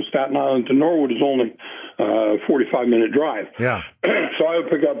close. And Staten Island to Norwood is only a 45-minute drive. Yeah. So I would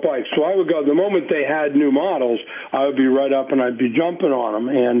pick up bikes. So I would go. The moment they had new models, I would be right up and I'd be jumping on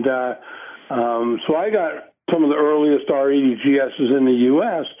them. And so I got some of the earliest R80 GSs in the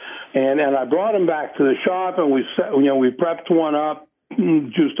U.S., and I brought them back to the shop, and we prepped one up,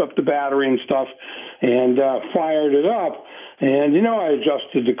 juiced up the battery and stuff, and fired it up. And, I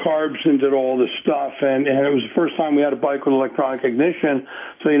adjusted the carbs and did all this stuff, and it was the first time we had a bike with electronic ignition.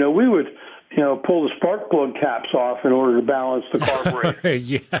 So, we would, pull the spark plug caps off in order to balance the carburetor.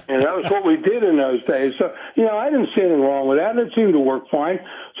 Yeah. And that was what we did in those days. So, I didn't see anything wrong with that. It seemed to work fine.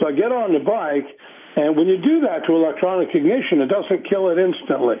 So I get on the bike, and when you do that to electronic ignition, it doesn't kill it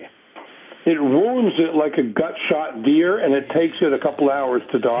instantly. It ruins it like a gut-shot deer, and it takes it a couple hours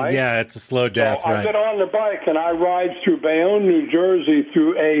to die. Yeah, it's a slow death, so right? I get on the bike, and I ride through Bayonne, New Jersey,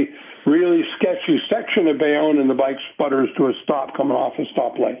 through a really sketchy section of Bayonne, and the bike sputters to a stop coming off a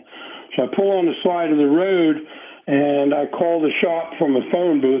stoplight. So I pull on the side of the road, and I call the shop from a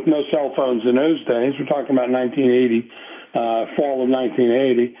phone booth. No cell phones in those days. We're talking about 1980, fall of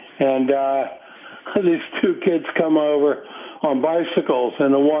 1980. And these 2 kids come over on bicycles,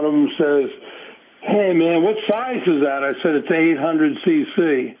 and one of them says, "Hey, man, what size is that?" I said, "It's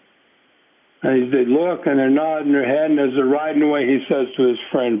 800cc. And they look, and they're nodding their head, and as they're riding away, he says to his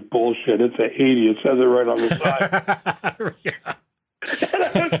friend, "Bullshit, it's an 80. It says it right on the side." Yeah. And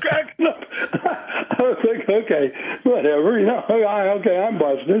I was cracking up. I was like, okay, whatever, okay, I'm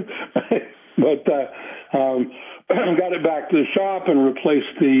busted. But got it back to the shop and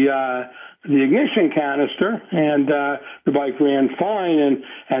replaced the ignition canister, and the bike ran fine.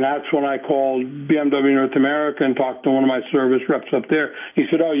 And that's when I called BMW North America and talked to one of my service reps up there. He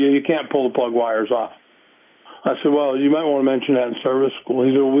said, "Oh, yeah, you can't pull the plug wires off." I said, "Well, you might want to mention that in service school."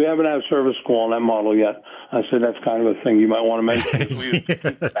 He said, "Well, we haven't had service school on that model yet." I said, "That's kind of a thing you might want to mention."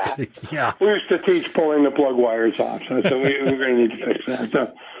 We used to teach pulling the plug wires off. So I said, we're going to need to fix that.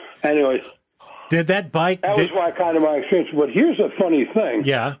 So anyways. Did that bike... That was my experience. But here's a funny thing.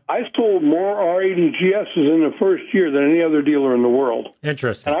 Yeah. I sold more R80 GSs in the first year than any other dealer in the world.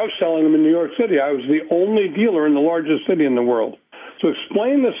 Interesting. And I was selling them in New York City. I was the only dealer in the largest city in the world. So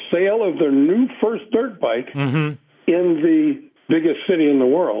explain the sale of their new first dirt bike in the biggest city in the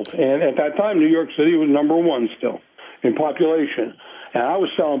world. And at that time, New York City was number 1 still in population. And I was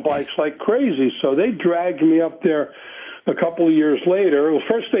selling bikes like crazy. So they dragged me up there a couple of years later. Well,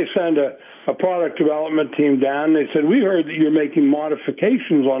 first they sent a product development team down. They said, "We heard that you're making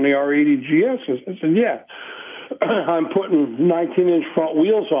modifications on the R80 GSs." I said, "Yeah. I'm putting 19-inch front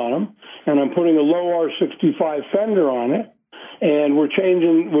wheels on them, and I'm putting a low R65 fender on it, and we're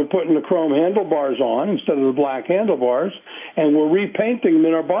putting the chrome handlebars on instead of the black handlebars, and we're repainting them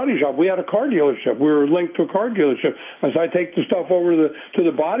in our body shop. We had a car dealership. We were linked to a car dealership. As I take the stuff over to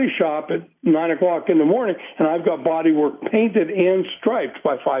the body shop at 9 o'clock in the morning, and I've got bodywork painted and striped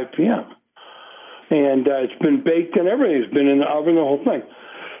by 5 p.m. And it's been baked and everything. It's been in the oven, the whole thing.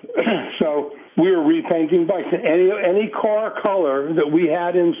 So we were repainting bikes. Any car color that we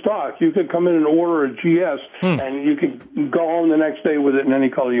had in stock, you could come in and order a GS, and you could go home the next day with it in any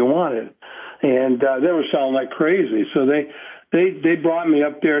color you wanted. And they were selling like crazy. So they brought me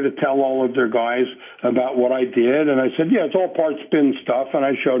up there to tell all of their guys about what I did. And I said, yeah, it's all parts bin stuff. And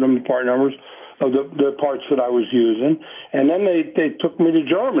I showed them the part numbers of the parts that I was using. And then they took me to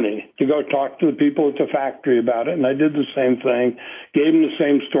Germany to go talk to the people at the factory about it. And I did the same thing, gave them the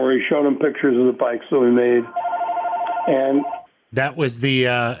same story, showed them pictures of the bikes that we made. And that was the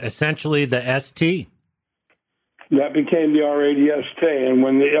essentially the ST. That became the R80 ST. And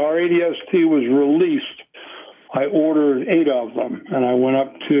when the R80 ST was released, I ordered 8 of them. And I went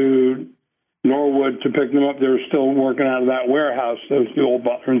up to Norwood to pick them up. They were still working out of that warehouse. That was the old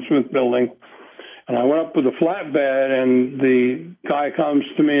Butler and Smith building. And I went up with a flatbed, and the guy comes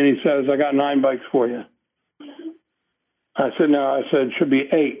to me and he says, I got 9 bikes for you. I said, no. I said, it should be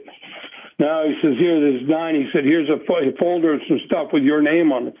 8. No, he says, here, there's 9. He said, here's a folder of some stuff with your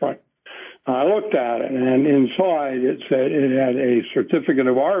name on the front. I looked at it, and inside it said it had a certificate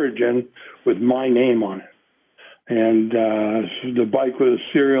of origin with my name on it. And the bike was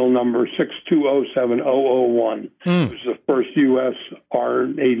serial number 6207001. It was the first U.S.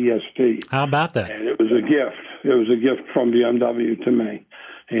 R80 ST. How about that? And it was a gift. It was a gift from BMW to me.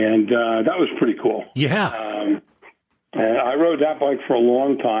 And that was pretty cool. Yeah. And I rode that bike for a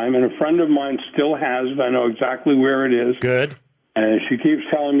long time, and a friend of mine still has it. I know exactly where it is. Good. And she keeps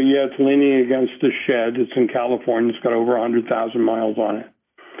telling me, yeah, it's leaning against the shed. It's in California. It's got over 100,000 miles on it.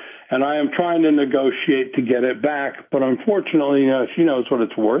 And I am trying to negotiate to get it back, but unfortunately, she knows what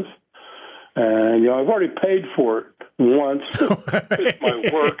it's worth. And, I've already paid for it once. It's my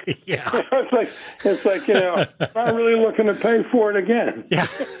work. Yeah. it's like, I'm not really looking to pay for it again. Yeah,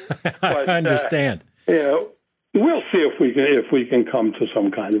 but, I understand. We'll see if we can come to some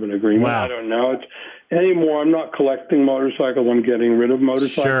kind of an agreement. Wow. I don't know. Anymore, I'm not collecting motorcycles. I'm getting rid of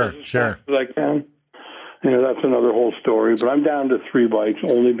motorcycles Sure. as I can. That's another whole story. But I'm down to 3 bikes,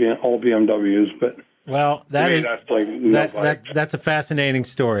 all BMWs. But well, that's a fascinating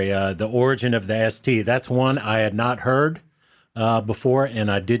story. The origin of the ST. That's one I had not heard before,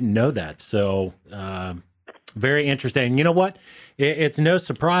 and I didn't know that. So very interesting. You know what? It's no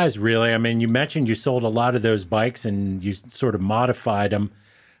surprise, really. I mean, you mentioned you sold a lot of those bikes and you sort of modified them.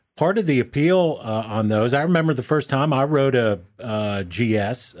 Part of the appeal on those, I remember the first time I rode a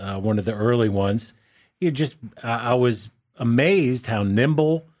GS, one of the early ones. I was amazed how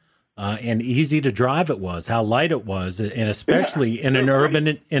nimble and easy to drive it was, how light it was, and especially in an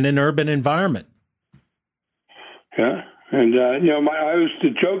urban environment. Yeah, and I used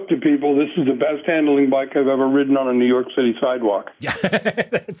to joke to people, this is the best handling bike I've ever ridden on a New York City sidewalk. Yeah,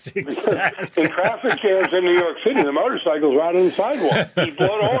 that's exactly. In traffic jams in New York City, the motorcycles are out on the sidewalk. Just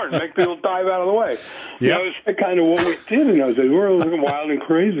blow the horn, make people dive out of the way. Yeah, it's kind of what we did in those days. We were looking wild and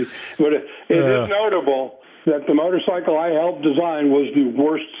crazy. But it is notable that the motorcycle I helped design was the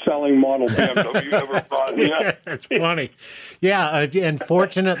worst-selling model BMW ever bought. Yeah. That's funny. Yeah, and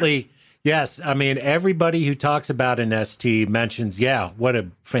fortunately, yes, I mean, everybody who talks about an ST mentions, what a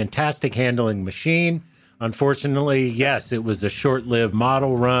fantastic handling machine. Unfortunately, yes, it was a short-lived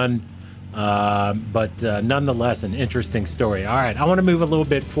model run, but nonetheless, an interesting story. All right, I want to move a little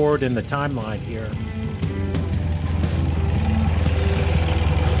bit forward in the timeline here.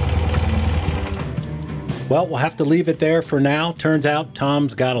 Well, we'll have to leave it there for now. Turns out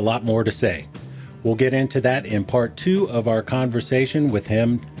Tom's got a lot more to say. We'll get into that in part 2 of our conversation with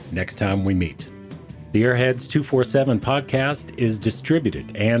him next time we meet. The Airheads 247 podcast is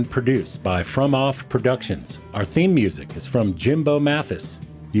distributed and produced by From Off Productions. Our theme music is from Jimbo Mathis.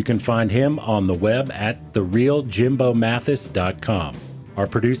 You can find him on the web at therealjimbomathis.com. Our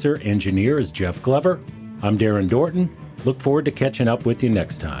producer engineer is Jeff Glover. I'm Darren Dorton. Look forward to catching up with you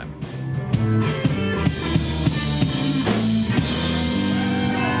next time.